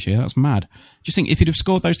penalty this year. That's mad. Just think, if he'd have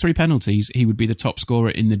scored those 3 penalties, he would be the top scorer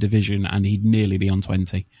in the division, and he'd nearly be on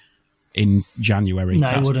 20 in January. No,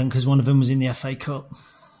 he wouldn't, because one of them was in the FA Cup.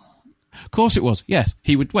 Of course it was, yes.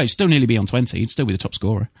 He would he'd still nearly be on 20. He'd still be the top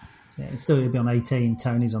scorer. Yeah, he'd still be on 18.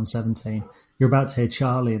 Tony's on 17. You're about to hear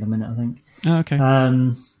Charlie in a minute, I think. Oh, okay.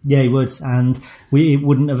 Yeah, he would. And it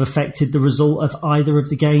wouldn't have affected the result of either of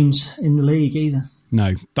the games in the league either.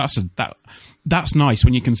 No, that's nice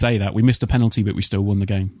when you can say that. We missed a penalty, but we still won the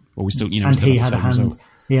game. Or we still, and he had a hand. Result.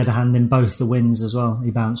 He had a hand in both the wins as well.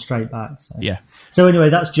 He bounced straight back. So. Yeah. So anyway,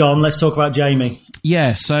 that's John. Let's talk about Jamie.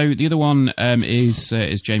 Yeah. So the other one is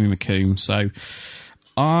Jamie McComb. So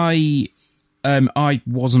I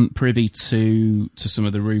wasn't privy to some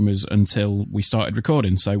of the rumours until we started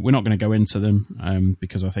recording. So we're not going to go into them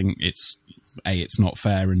because I think it's not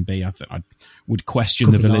fair, and B, I would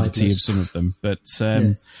question the validity of some of them. But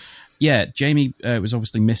yeah, Jamie was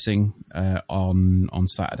obviously missing on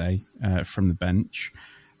Saturday from the bench.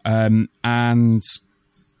 And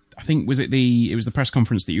I think it was the press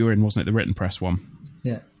conference that you were in, wasn't it? The written press one.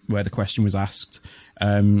 Yeah. Where the question was asked,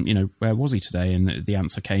 where was he today? And the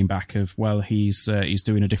answer came back of, well, he's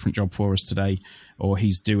doing a different job for us today, or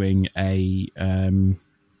he's doing a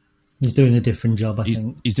different job. I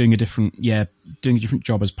think he's doing a different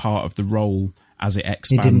job as part of the role as it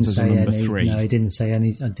expands as a number 3. No, he didn't say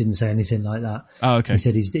any. I didn't say anything like that. Oh, okay.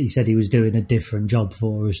 He said he was doing a different job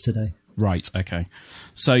for us today. Right. Okay.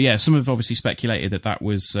 So yeah, some have obviously speculated that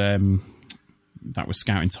was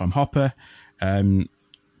scouting Tom Hopper.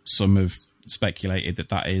 Some have speculated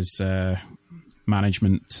that is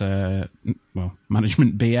management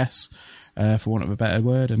BS, for want of a better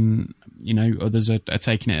word, and others are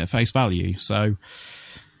taking it at face value. So,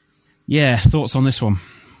 yeah, thoughts on this one?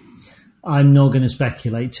 I'm not going to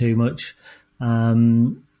speculate too much.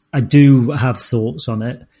 I do have thoughts on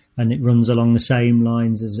it, and it runs along the same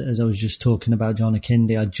lines as I was just talking about John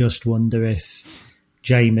Akindi. I just wonder if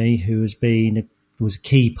Jamie, who was a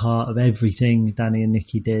key part of everything Danny and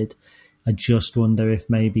Nicky did, I just wonder if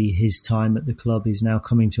maybe his time at the club is now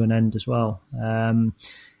coming to an end as well.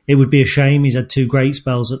 It would be a shame. He's had 2 great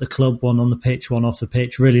spells at the club, one on the pitch, one off the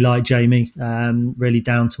pitch. Really like Jamie, really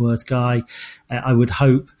down-to-earth guy. I would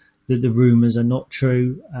hope that the rumours are not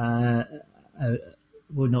true.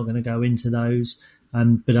 We're not going to go into those.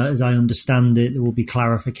 But as I understand it, there will be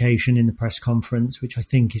clarification in the press conference, which I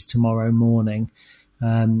think is tomorrow morning,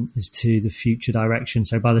 as to the future direction.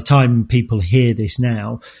 So by the time people hear this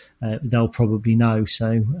now, they'll probably know.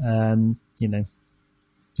 So,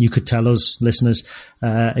 you could tell us, listeners,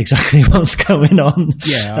 exactly what's going on.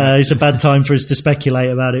 Yeah, it's a bad time for us to speculate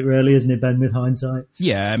about it, really, isn't it, Ben, with hindsight?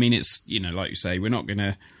 Yeah, I mean, it's, like you say, we're not going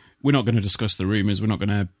to discuss the rumours. We're not going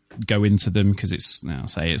to go into them because it's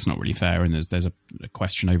not really fair, and there's a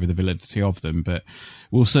question over the validity of them. But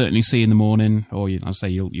we'll certainly see in the morning, or I'll say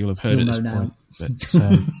you'll have heard at this point. But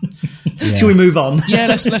yeah. Shall we move on? Yeah,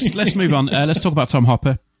 let's move on. Let's talk about Tom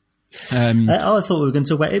Hopper. I thought we were going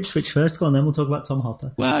to talk about Ipswich first. Go on, then we'll talk about Tom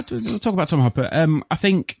Hopper. Well, we'll talk about Tom Hopper. I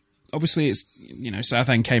think obviously it's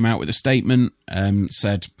Southend came out with a statement,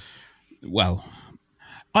 said, well,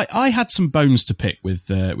 I had some bones to pick with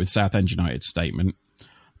Southend United's statement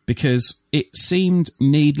because it seemed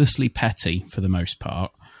needlessly petty for the most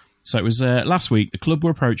part. So it was last week, the club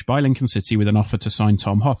were approached by Lincoln City with an offer to sign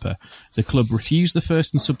Tom Hopper. The club refused the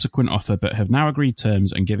first and subsequent offer, but have now agreed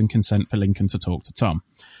terms and given consent for Lincoln to talk to Tom.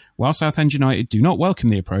 While Southend United do not welcome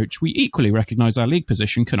the approach, we equally recognise our league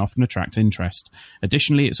position can often attract interest.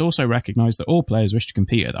 Additionally, it's also recognised that all players wish to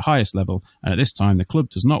compete at the highest level, and at this time the club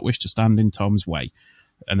does not wish to stand in Tom's way.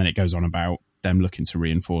 And then it goes on about them looking to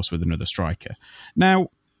reinforce with another striker. Now,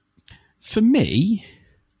 for me,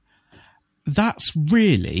 that's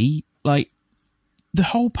really like the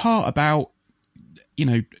whole part about,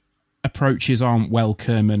 approaches aren't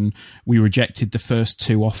welcome and we rejected the first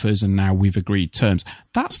 2 offers and now we've agreed terms.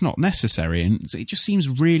 That's not necessary, and it just seems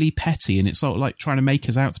really petty, and it's sort of like trying to make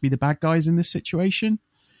us out to be the bad guys in this situation.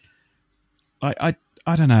 I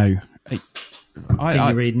don't know. I think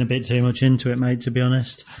you're reading a bit too much into it, mate, to be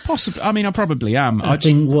honest. Possibly. I mean, I probably am. I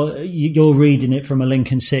think you're reading it from a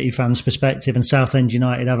Lincoln City fan's perspective, and Southend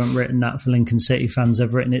United haven't written that for Lincoln City fans.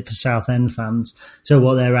 They've written it for Southend fans. So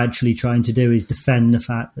what they're actually trying to do is defend the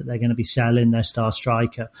fact that they're going to be selling their star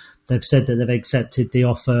striker. They've said that they've accepted the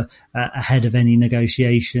offer ahead of any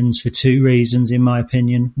negotiations for 2 reasons, in my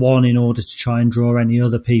opinion. One, in order to try and draw any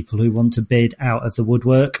other people who want to bid out of the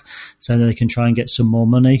woodwork so that they can try and get some more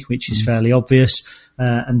money, which is fairly obvious.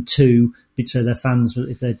 And 2, so their fans,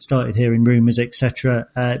 if they'd started hearing rumours, etc.,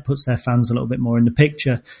 it puts their fans a little bit more in the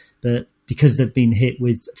picture. But because they've been hit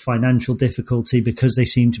with financial difficulty, because they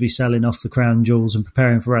seem to be selling off the crown jewels and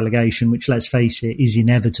preparing for relegation, which, let's face it, is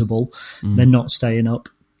inevitable, they're not staying up.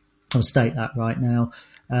 I'll state that right now.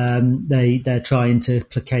 They're trying to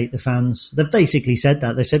placate the fans. They've basically said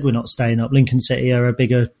that. They said we're not staying up. Lincoln City are a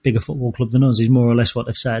bigger football club than us, is more or less what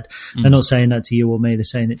they've said. They're not saying that to you or me. They're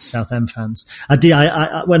saying it to Southend fans.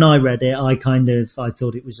 When I read it, I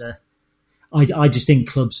thought it was I just think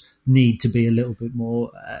clubs need to be a little bit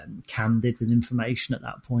more candid with information at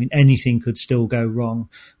that point. Anything could still go wrong.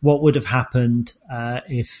 What would have happened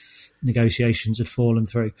if negotiations had fallen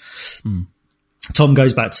through? Tom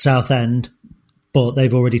goes back to Southend, but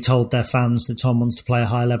they've already told their fans that Tom wants to play a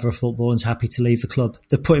high level of football and is happy to leave the club.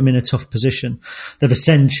 They've put him in a tough position. They've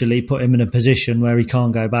essentially put him in a position where he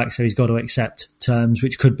can't go back, so he's got to accept terms,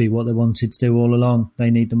 which could be what they wanted to do all along. They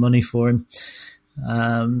need the money for him.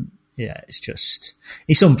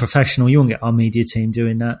 It's unprofessional. You won't get our media team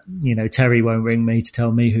doing that. Terry won't ring me to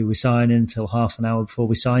tell me who we're signing until half an hour before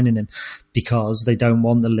we're signing him, because they don't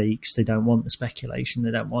want the leaks, they don't want the speculation, they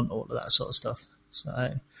don't want all of that sort of stuff.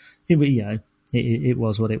 So, it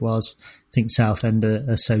was what it was. I think Southend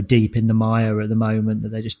are so deep in the mire at the moment that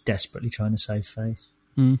they're just desperately trying to save face.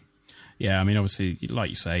 Yeah, I mean, obviously, like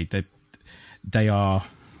you say, they are.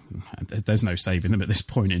 There's no saving them at this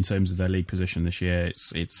point in terms of their league position this year.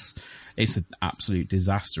 It's an absolute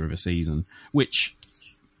disaster of a season, which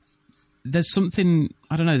there's something,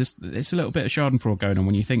 I don't know, it's a little bit of schadenfreude going on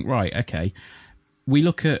when you think, right, okay, we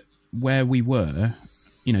look at where we were,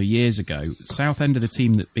 years ago. Southend are the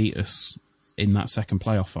team that beat us in that second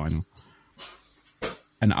playoff final.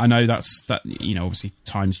 And I know that, obviously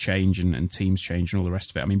times change and teams change and all the rest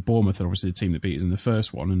of it. I mean, Bournemouth are obviously the team that beat us in the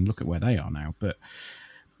first one, and look at where they are now. But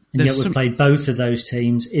and yet we've played both of those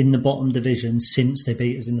teams in the bottom division since they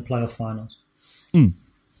beat us in the playoff finals.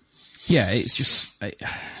 Yeah, it's just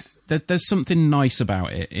there's something nice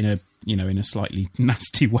about it in a slightly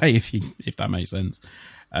nasty way, if that makes sense.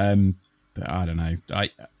 But I don't know.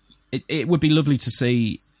 It would be lovely to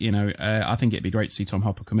see. I think it'd be great to see Tom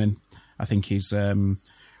Hopper come in. I think he's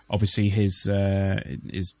obviously his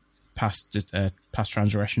past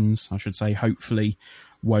transgressions, I should say, hopefully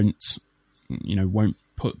won't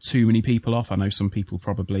put too many people off. I know some people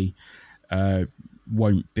probably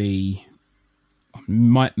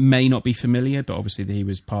may not be familiar, but obviously he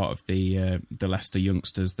was part of the Leicester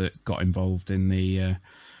youngsters that got involved in the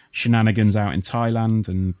shenanigans out in Thailand.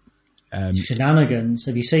 And shenanigans?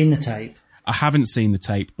 Have you seen the tape? I haven't seen the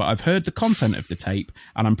tape, but I've heard the content of the tape,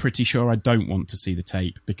 and I'm pretty sure I don't want to see the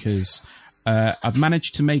tape because I've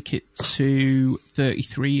managed to make it to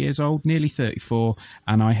 33 years old, nearly 34,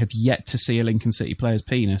 and I have yet to see a Lincoln City player's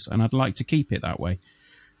penis, and I'd like to keep it that way.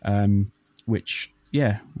 Which,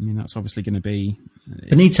 yeah, I mean, that's obviously going to be...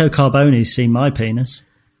 Benito Carbone's seen my penis.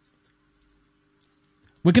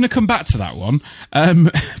 We're going to come back to that one.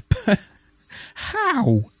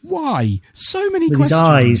 How? Why? So many With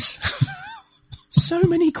questions. His eyes. So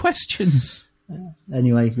many questions.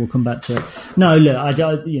 Anyway, we'll come back to it. No,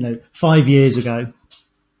 look, 5 years ago,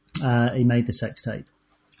 he made the sex tape.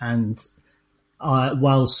 And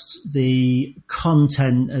whilst the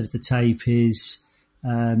content of the tape is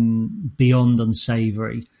beyond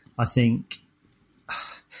unsavoury, I think,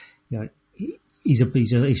 he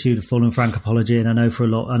should have full and frank apology. And I know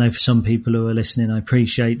for some people who are listening, I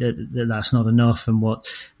appreciate that that's not enough, and what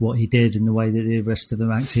he did and the way that the rest of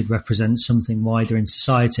them acted represents something wider in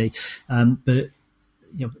society. But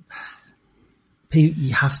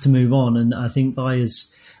you have to move on. And I think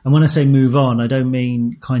and when I say move on, I don't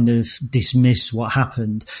mean kind of dismiss what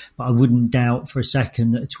happened, but I wouldn't doubt for a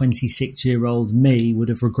second that a 26-year-old me would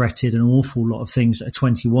have regretted an awful lot of things that a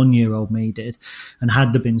 21-year-old me did. And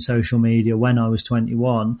had there been social media when I was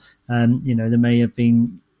 21, there may have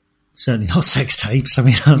been, certainly not sex tapes. I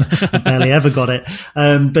mean, I barely ever got it.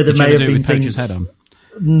 But there may have been things. Poacher's head on?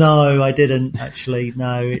 No, I didn't actually.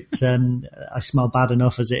 No, I smell bad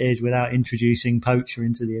enough as it is without introducing Poacher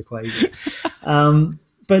into the equation.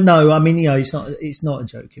 But no, I mean, it's not a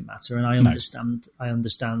joking matter, and I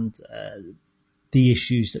understand the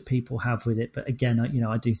issues that people have with it. But again,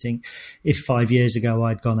 I do think if 5 years ago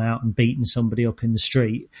I'd gone out and beaten somebody up in the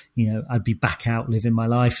street, I'd be back out living my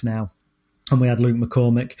life now. And we had Luke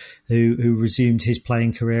McCormick, who resumed his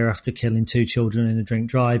playing career after killing 2 children in a drink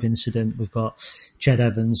drive incident. We've got Ched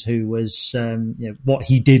Evans, who was, what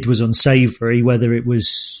he did was unsavoury, whether it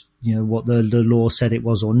was, what the law said it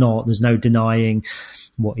was or not. There's no denying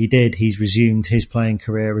what he did. He's resumed his playing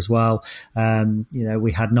career as well.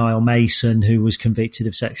 We had Niall Mason, who was convicted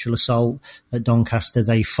of sexual assault at Doncaster.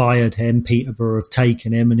 They fired him. Peterborough have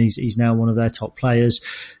taken him, and he's now one of their top players.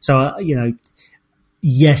 So,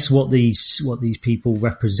 yes, what these people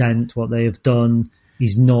represent, what they have done,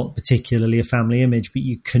 is not particularly a family image. But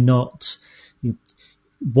you cannot.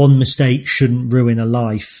 One mistake shouldn't ruin a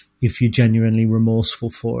life if you're genuinely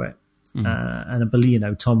remorseful for it. Mm-hmm. And I believe,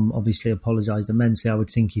 Tom obviously apologised immensely. I would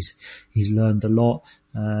think he's learned a lot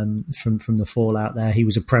from the fallout there. He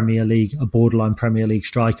was a borderline Premier League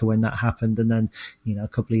striker when that happened, and then a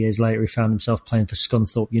couple of years later he found himself playing for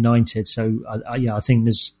Scunthorpe United. So I think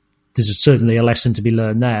there's certainly a lesson to be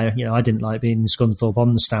learned there. I didn't like being in Scunthorpe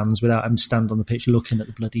on the stands without having to stand on the pitch looking at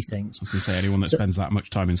the bloody things. I was going to say, anyone that spends that much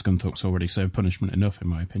time in Scunthorpe's already served punishment enough, in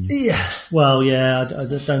my opinion. Yeah, well, yeah, I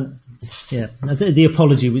don't. Yeah, the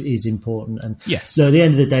apology is important. And yes, so at the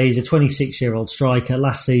end of the day, he's a 26-year-old striker.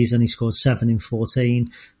 Last season, he scored 7 in 14.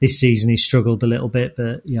 This season, he struggled a little bit,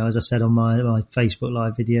 but as I said on my Facebook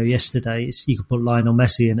Live video yesterday, you could put Lionel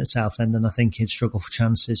Messi in at Southend, and I think he'd struggle for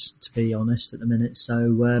chances, to be honest, at the minute.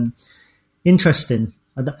 So interesting.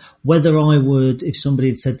 Whether I would, if somebody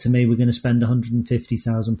had said to me, we're going to spend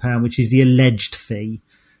 £150,000, which is the alleged fee,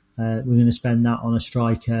 we're going to spend that on a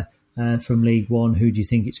striker from League One, who do you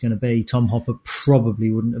think it's going to be? Tom Hopper probably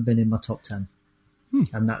wouldn't have been in my top 10.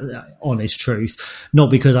 And that, honest truth. Not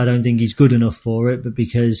because I don't think he's good enough for it, but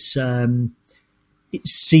because it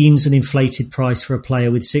seems an inflated price for a player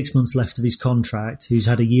with 6 months left of his contract, who's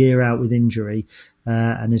had a year out with injury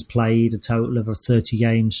and has played a total of 30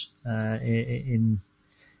 games in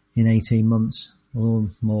 18 months or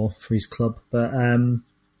more for his club. But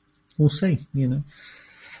we'll see,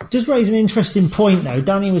 Just raise an interesting point, though.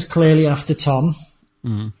 Danny was clearly after Tom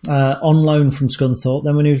on loan from Scunthorpe.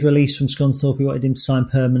 Then when he was released from Scunthorpe, he wanted him to sign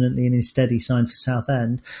permanently, and instead he signed for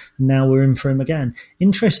Southend. And now we're in for him again.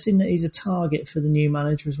 Interesting that he's a target for the new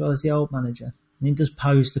manager as well as the old manager. And he does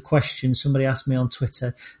pose the question. Somebody asked me on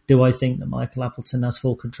Twitter, do I think that Michael Appleton has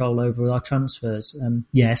full control over our transfers?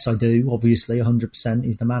 Yes, I do. Obviously, 100%.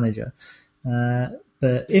 He's the manager.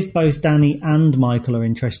 But if both Danny and Michael are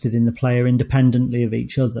interested in the player independently of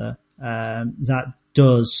each other, that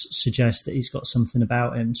does suggest that he's got something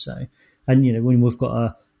about him. So, and when we've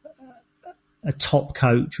got a top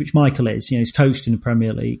coach, which Michael is, he's coached in the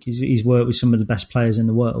Premier League. He's worked with some of the best players in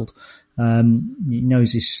the world. He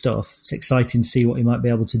knows his stuff. It's exciting to see what he might be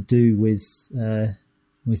able to do with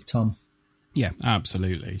Tom. Yeah,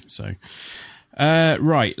 absolutely. So,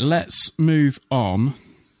 right, let's move on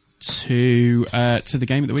to the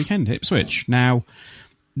game at the weekend, Ipswich. Now,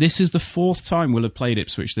 this is the 4th time we'll have played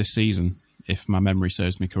Ipswich this season, if my memory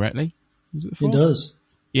serves me correctly. Is it the 4th? It does.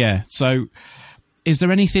 Yeah. So, is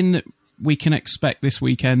there anything that we can expect this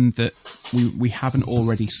weekend that we haven't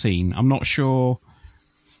already seen? I'm not sure.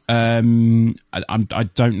 I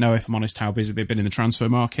don't know, if I'm honest, how busy they've been in the transfer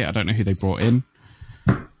market. I don't know who they brought in.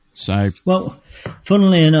 So, well,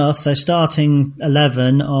 funnily enough, their starting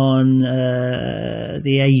 11 on the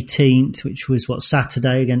 18th, which was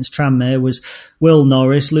Saturday against Tranmere, was Will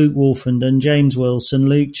Norris, Luke Wolfenden, James Wilson,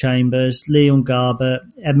 Luke Chambers, Leon Garbutt,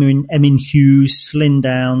 Emin Hughes, Flynn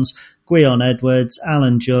Downs, Gwion Edwards,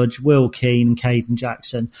 Alan Judge, Will Keane and Caden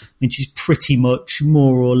Jackson, which is pretty much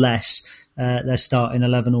more or less their starting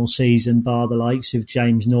 11 all season, bar the likes of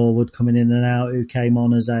James Norwood coming in and out, who came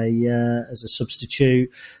on as a substitute.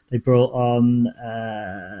 They brought on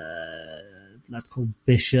a lad called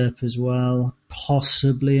Bishop as well,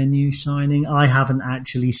 possibly a new signing. I haven't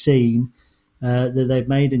actually seen that they've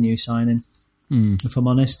made a new signing. If I'm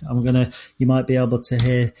honest, you might be able to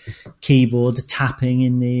hear keyboard tapping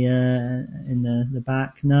in the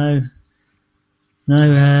back. No,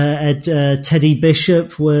 No, Teddy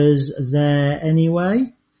Bishop was there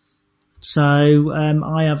anyway. So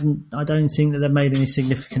I don't think that they've made any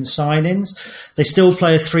significant signings. They still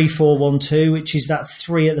play a 3-4-1-2, which is that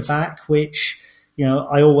three at the back, which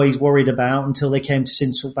I always worried about until they came to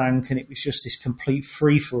Sincil Bank, and it was just this complete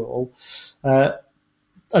free for all. I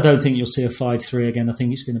don't think you'll see a 5-3 again. I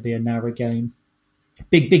think it's going to be a narrow game.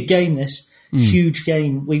 Big game, this. Huge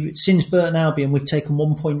game. Since Burton Albion, we've taken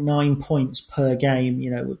 1.9 points per game.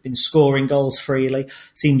 We've been scoring goals freely.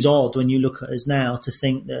 Seems odd when you look at us now to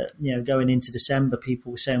think that, going into December,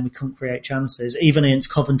 people were saying we couldn't create chances. Even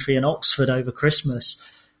against Coventry and Oxford over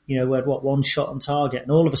Christmas, we had, one shot on target.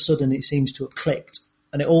 And all of a sudden it seems to have clicked.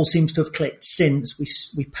 And it all seems to have clicked since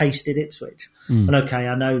we pasted Ipswich. And okay,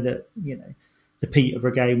 I know that, the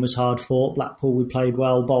Peterborough game was hard fought. Blackpool, we played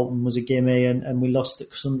well. Bolton was a gimme, and we lost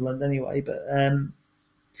at Sunderland anyway. But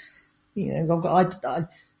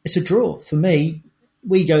it's a draw for me.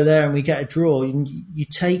 We go there and we get a draw. You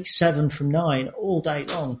take 7 from 9 all day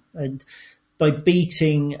long, and by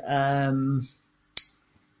beating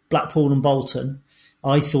Blackpool and Bolton,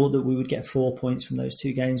 I thought that we would get 4 points from those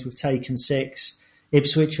two games. We've taken 6.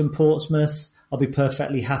 Ipswich and Portsmouth, I'll be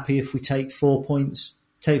perfectly happy if we take 4 points.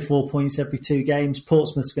 Take 4 points every 2 games.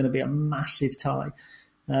 Portsmouth's going to be a massive tie.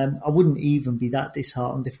 I wouldn't even be that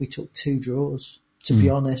disheartened if we took 2 draws, to be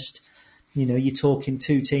honest. You're talking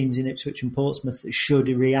 2 teams in Ipswich and Portsmouth that should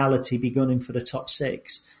in reality be gunning for the top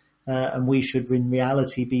 6. And we should in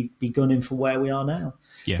reality be gunning for where we are now.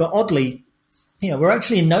 Yeah. But oddly, we're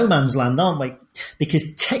actually in no man's land, aren't we?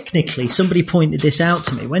 Because technically, somebody pointed this out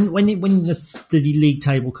to me. When the league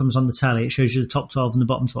table comes on the tally, it shows you the top 12 and the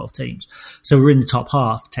bottom 12 teams. So we're in the top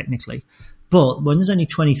half, technically. But when there's only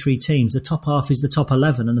 23 teams, the top half is the top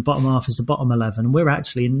 11 and the bottom half is the bottom 11. And we're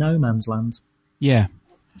actually in no man's land. Yeah.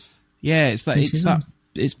 Yeah, it's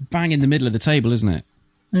bang in the middle of the table, isn't it?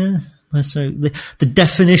 Yeah. So the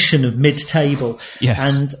definition of mid-table.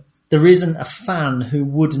 Yes. And there isn't a fan who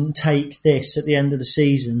wouldn't take this at the end of the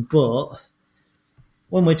season, but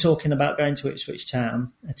when we're talking about going to Ipswich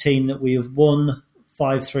Town, a team that we have won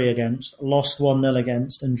 5-3 against, lost 1-0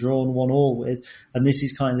 against, and drawn 1-1 with, and this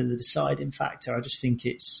is kind of the deciding factor, I just think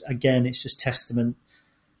it's just testament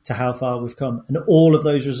to how far we've come. And all of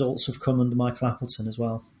those results have come under Michael Appleton as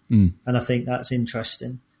well. And I think that's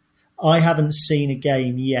interesting. I haven't seen a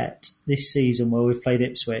game yet this season where we've played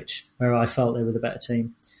Ipswich where I felt they were the better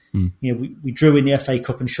team. We drew in the FA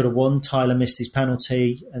Cup and should have won. Tyler missed his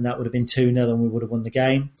penalty, and that would have been 2-0, and we would have won the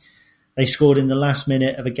game. They scored in the last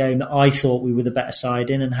minute of a game that I thought we were the better side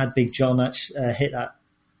in, and had Big John hit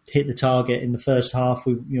the target in the first half,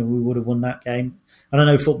 we would have won that game. And I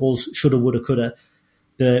know football's shoulda, woulda, coulda.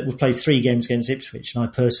 But we've played 3 games against Ipswich, and I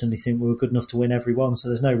personally think we were good enough to win every one. So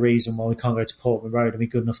there's no reason why we can't go to Portman Road and be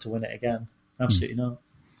good enough to win it again. Absolutely not.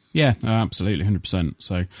 Yeah, absolutely, 100%.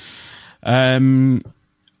 So.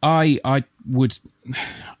 I would,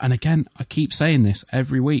 and again, I keep saying this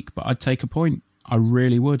every week, but I'd take a point. I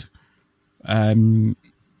really would. We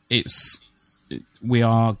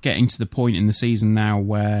are getting to the point in the season now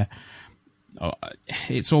where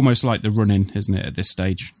it's almost like the run-in, isn't it? At this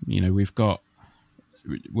stage, we're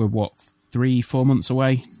 3-4 months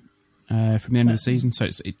away from the end of the season, so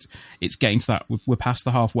it's getting to that. We're past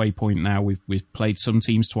the halfway point now. We've played some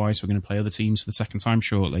teams twice. We're going to play other teams for the second time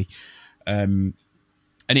shortly.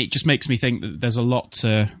 And it just makes me think that there's a lot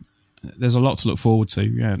to look forward to.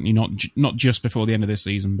 Yeah, not just before the end of this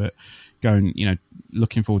season, but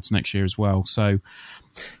looking forward to next year as well. So,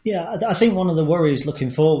 yeah, I think one of the worries looking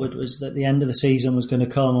forward was that the end of the season was going to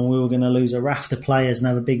come and we were going to lose a raft of players and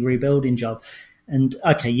have a big rebuilding job. And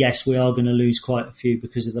okay, yes, we are going to lose quite a few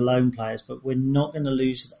because of the loan players, but we're not going to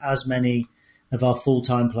lose as many of our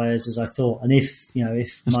full-time players as I thought. And if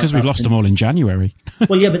it's because we've lost them all in January.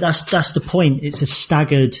 Well, yeah, but that's the point. It's a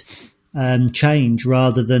staggered change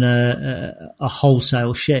rather than a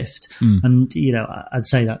wholesale shift. And I'd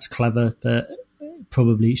say that's clever, but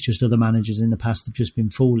probably it's just other managers in the past have just been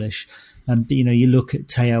foolish. And you look at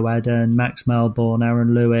Teo Eden, Max Melbourne,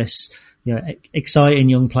 Aaron Lewis, exciting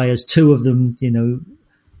young players. 2 of them,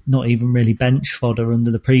 not even really bench fodder under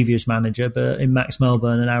the previous manager, but in Max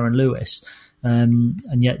Melbourne and Aaron Lewis. And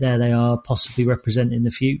yet there they are, possibly representing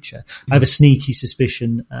the future. I have a sneaky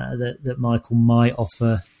suspicion that Michael might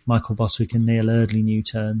offer Michael Boswick and Neil Eardley new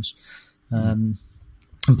terms, and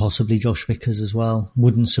possibly Josh Vickers as well.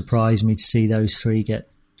 Wouldn't surprise me to see those 3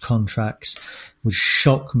 get contracts. Would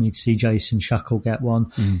shock me to see Jason Shackle get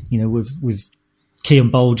one. With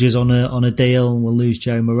Kean Bolger's on a deal, we'll lose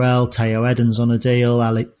Joe Morrell. Teo Eden's on a deal.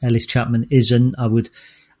 Ellis Chapman isn't.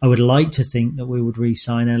 I would like to think that we would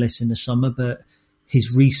re-sign Ellis in the summer, but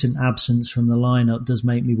his recent absence from the lineup does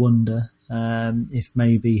make me wonder if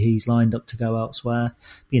maybe he's lined up to go elsewhere.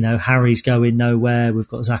 Harry's going nowhere. We've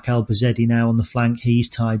got Zach Albazedi now on the flank. He's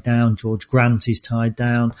tied down. George Grant is tied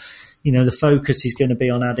down. The focus is going to be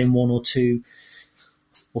on adding 1 or 2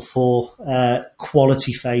 or 4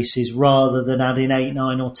 quality faces rather than adding 8,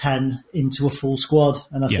 9 or 10 into a full squad.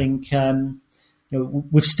 And I think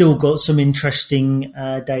we've still got some interesting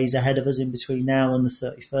days ahead of us in between now and the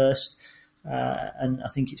 31st. And I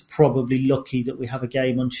think it's probably lucky that we have a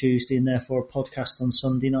game on Tuesday and therefore a podcast on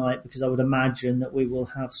Sunday night, because I would imagine that we will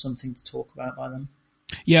have something to talk about by then.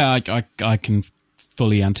 Yeah, I can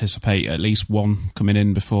fully anticipate at least one coming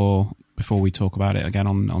in before we talk about it again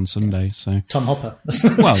on Sunday. So Tom Hopper.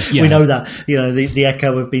 Well, yeah. We know that. The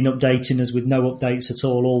Echo have been updating us with no updates at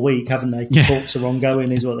all week, haven't they? Yeah. Talks are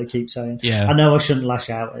ongoing, is what they keep saying. Yeah. I know I shouldn't lash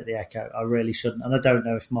out at the Echo. I really shouldn't. And I don't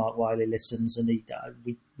know if Mark Wiley listens, and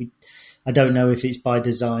I don't know if it's by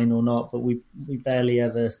design or not, but we barely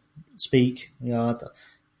ever speak. I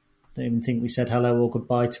don't even think we said hello or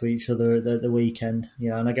goodbye to each other at the weekend.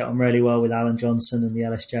 And I get on really well with Alan Johnson and the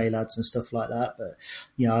LSJ lads and stuff like that. But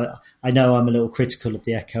I know I'm a little critical of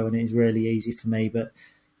the Echo, and it is really easy for me. But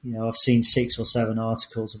I've seen 6 or 7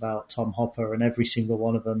 articles about Tom Hopper, and every single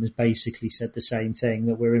one of them has basically said the same thing,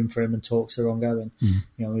 that we're in for him and talks are ongoing.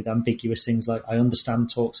 With ambiguous things like, I understand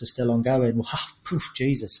talks are still ongoing. Well,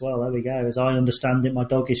 Jesus, well, there we go. As I understand it, my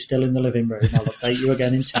dog is still in the living room. I'll update you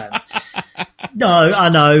again in 10. No, I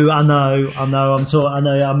know.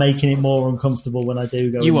 I'm making it more uncomfortable when I do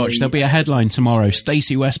go. You watch. There'll be a headline tomorrow.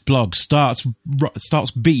 Stacey West blog starts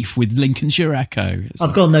beef with Lincolnshire Echo.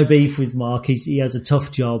 I've got no beef with Mark. He has a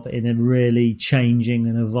tough job in a really changing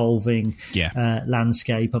and evolving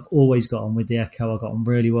landscape. I've always got on with the Echo. I got on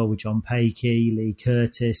really well with John Pakey, Lee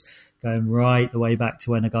Curtis, going right the way back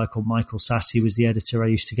to when a guy called Michael Sassy was the editor I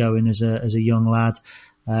used to go in as a young lad.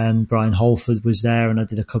 Brian Holford was there, and I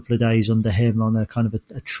did a couple of days under him on a kind of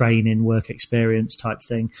a training work experience type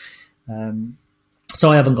thing.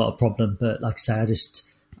 So I haven't got a problem, but like I say,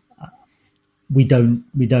 we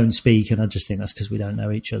don't speak, and I just think that's because we don't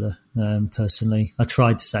know each other personally. I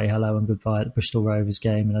tried to say hello and goodbye at the Bristol Rovers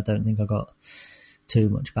game, and I don't think I got too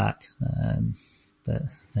much back. But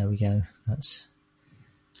there we go. That's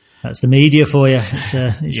the media for you.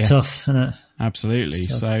 It's tough, isn't it? Absolutely.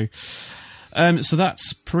 So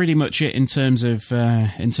that's pretty much it in terms of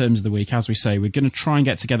the week. As we say, we're going to try and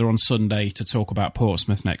get together on Sunday to talk about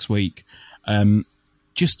Portsmouth next week.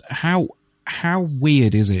 Just how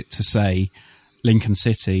weird is it to say Lincoln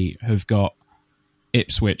City have got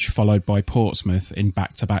Ipswich followed by Portsmouth in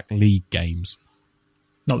back-to-back league games?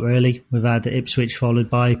 Not really. We've had Ipswich followed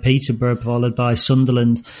by Peterborough, followed by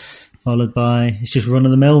Sunderland, followed by... It's just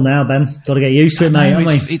run-of-the-mill now, Ben. Got to get used to it, mate, haven't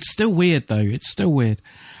we? It's still weird, though. It's still weird.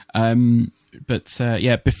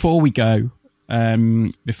 Before we go, we're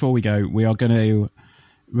going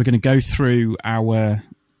to go through our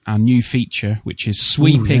new feature, which is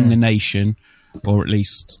sweeping the nation, or at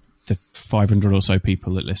least the 500 or so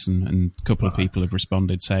people that listen, and a couple of people have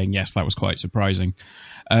responded saying yes, that was quite surprising.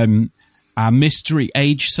 Our mystery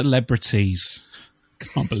age celebrities.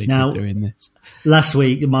 Can't believe we're doing this. Last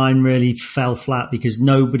week, mine really fell flat because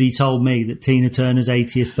nobody told me that Tina Turner's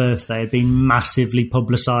 80th birthday had been massively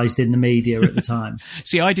publicised in the media at the time.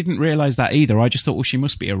 See, I didn't realise that either. I just thought, well, she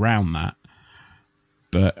must be around that.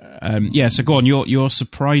 But, so go on. Your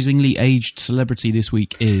surprisingly aged celebrity this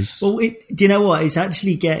week is... Well, do you know what? It's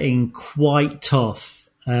actually getting quite tough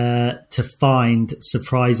to find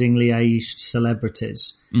surprisingly aged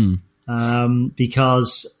celebrities.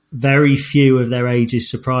 Because... very few of their ages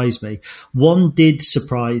surprise me. One did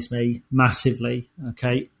surprise me massively.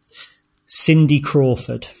 Okay, Cindy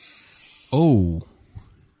Crawford. Oh,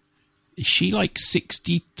 is she like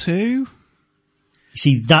 62?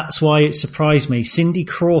 See, that's why it surprised me. Cindy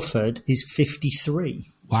Crawford is 53.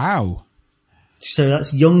 Wow. So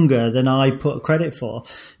that's younger than I put credit for.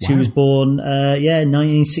 She was born,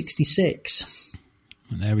 1966.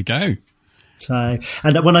 There we go. So,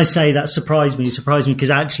 and when I say that surprised me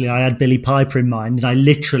because actually I had Billie Piper in mind, and I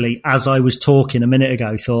literally, as I was talking a minute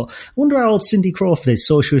ago, thought, I wonder how old Cindy Crawford is.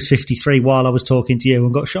 Saw she was 53 while I was talking to you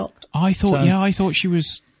and got shocked. I thought she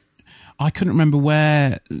was. I couldn't remember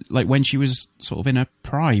where, like when she was sort of in her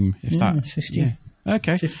prime. 50. Yeah.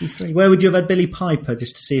 Okay. 53. Where would you have had Billie Piper,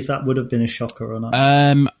 just to see if that would have been a shocker or not?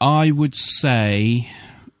 I would say,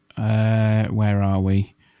 where are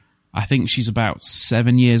we? I think she's about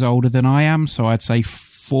 7 years older than I am, so I'd say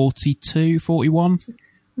 42, 41.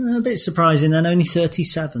 A bit surprising then, only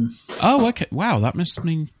 37. Oh, okay. Wow, that must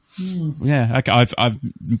mean... Yeah, okay, I've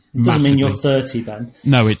doesn't mean you're 30, Ben.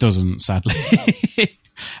 No, it doesn't, sadly.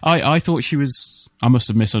 I thought she was I must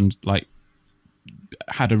have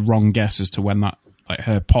had a wrong guess as to when that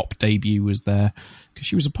her pop debut was there, because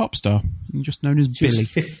she was a pop star and just known as She Billy.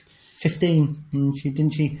 was 15,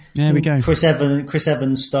 didn't she? There we go. Chris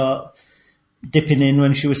Evans start dipping in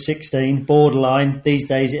when she was 16, borderline. These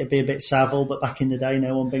days it'd be a bit Savile, but back in the day,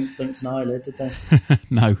 no one blinked an eyelid, did they?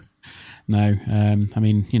 No. I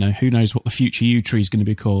mean, who knows what the future U tree is going to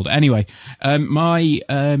be called. Anyway, my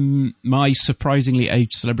surprisingly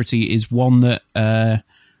aged celebrity is one that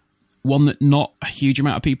not a huge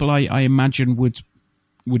amount of people I imagine would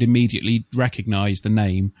immediately recognise the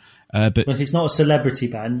name. But if it's not a celebrity,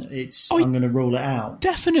 Ben, I'm going to rule it out.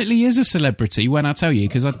 Definitely is a celebrity when I tell you,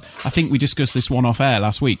 because I think we discussed this one off air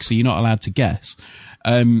last week, so you're not allowed to guess.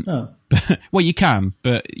 Well, you can,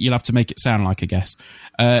 but you'll have to make it sound like a guess.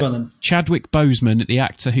 Go on then. Chadwick Boseman, the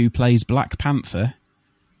actor who plays Black Panther.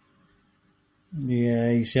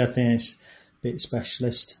 Yeah, you see, I think it's a bit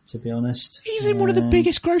specialist, to be honest. He's in one of the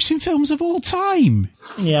biggest grossing films of all time.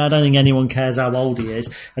 Yeah, I don't think anyone cares how old he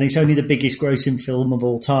is. And it's only the biggest grossing film of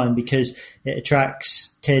all time because it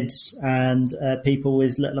attracts kids and people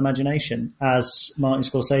with little imagination. As Martin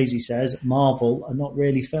Scorsese says, Marvel are not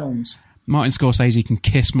really films. Martin Scorsese can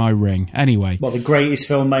kiss my ring. Anyway. Well, the greatest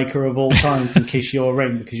filmmaker of all time can kiss your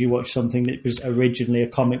ring because you watched something that was originally a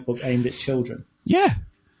comic book aimed at children. Yeah.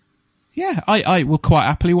 Yeah, I will quite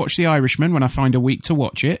happily watch The Irishman when I find a week to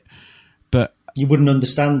watch it, but... You wouldn't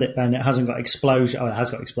understand it, Ben. It hasn't got explosions. Oh, it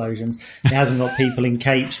has got explosions. It hasn't got people in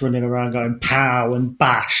capes running around going pow and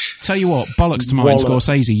bash. Tell you what, bollocks to Martin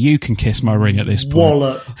Scorsese, you can kiss my ring at this point.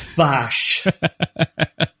 Wallop, bash.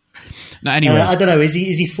 Now, anyway, I don't know. Is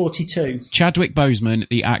he 42? Chadwick Boseman,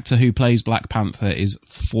 the actor who plays Black Panther, is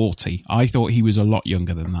 40. I thought he was a lot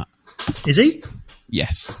younger than that. Is he?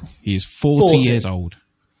 Yes, he is 40 years old.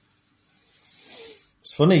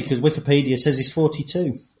 It's funny because Wikipedia says he's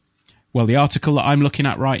 42. Well, the article that I'm looking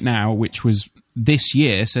at right now, which was this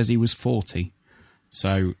year, says he was 40.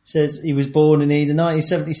 So says he was born in either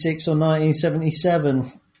 1976 or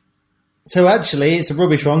 1977. So actually, it's a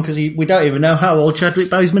rubbish one because we don't even know how old Chadwick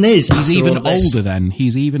Boseman is. He's even older then.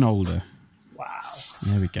 He's even older. Wow.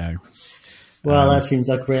 There we go. Well, that seems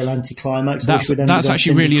like a real anticlimax. That's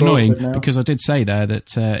actually really annoying because I did say there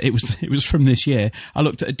that it was from this year. I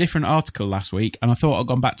looked at a different article last week and I thought I'd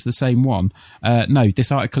gone back to the same one. No,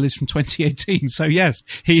 this article is from 2018. So yes,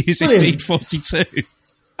 he is indeed 42.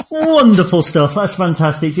 Wonderful stuff. That's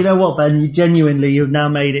fantastic. Do you know what, Ben? You've now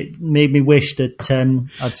made me wish that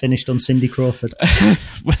I'd finished on Cindy Crawford.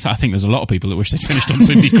 Well, I think there's a lot of people that wish they'd finished on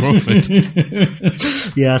Cindy Crawford.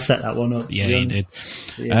 Yeah, I set that one up. Yeah, you did.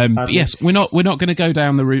 Yeah, yes, we're not going to go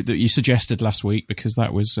down the route that you suggested last week because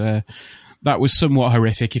that was somewhat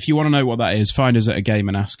horrific. If you want to know what that is, find us at a game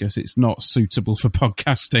and ask us. It's not suitable for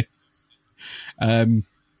podcasting.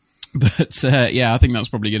 But I think that's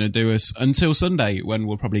probably going to do us until Sunday when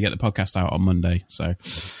we'll probably get the podcast out on Monday. So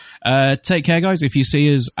take care, guys. If you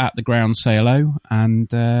see us at the ground, say hello, and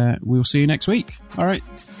we'll see you next week. All right.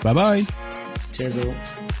 Bye-bye. Cheers all.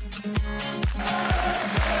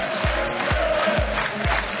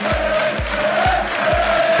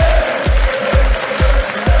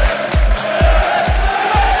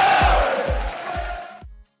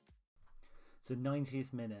 It's the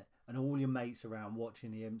 90th minute. And all your mates around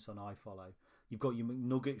watching the Imps on iFollow. You've got your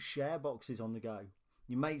McNugget share boxes on the go.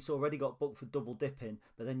 Your mates already got booked for double dipping,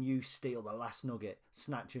 but then you steal the last nugget,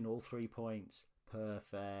 snatching all 3 points.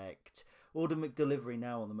 Perfect. Order McDelivery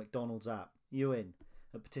now on the McDonald's app. You in.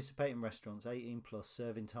 At participating restaurants, 18 plus,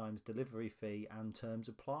 serving times, delivery fee and terms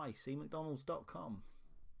apply. See mcdonalds.com.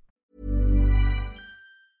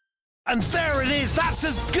 And there it is, that's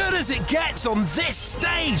as good as it gets on this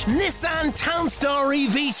stage. Nissan Townstar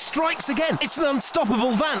EV strikes again. It's an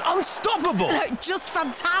unstoppable van, unstoppable. Just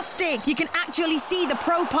fantastic. You can actually see the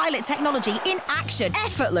Pro Pilot technology in action.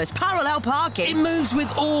 Effortless parallel parking. It moves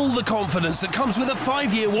with all the confidence that comes with a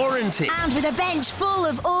 5-year warranty. And with a bench full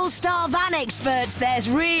of all-star van experts, there's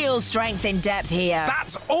real strength in depth here.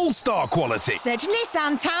 That's all-star quality. Search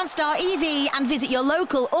Nissan Townstar EV and visit your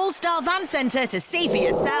local all-star van centre to see for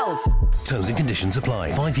yourself. Terms and conditions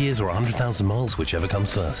apply. 5 years or 100,000 miles, whichever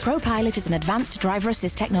comes first. ProPilot is an advanced driver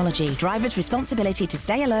assist technology. Driver's responsibility to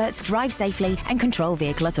stay alert, drive safely, and control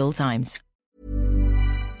vehicle at all times.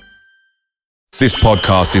 This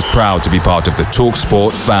podcast is proud to be part of the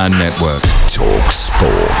TalkSport Fan Network.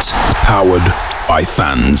 TalkSport. Powered by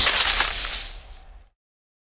fans.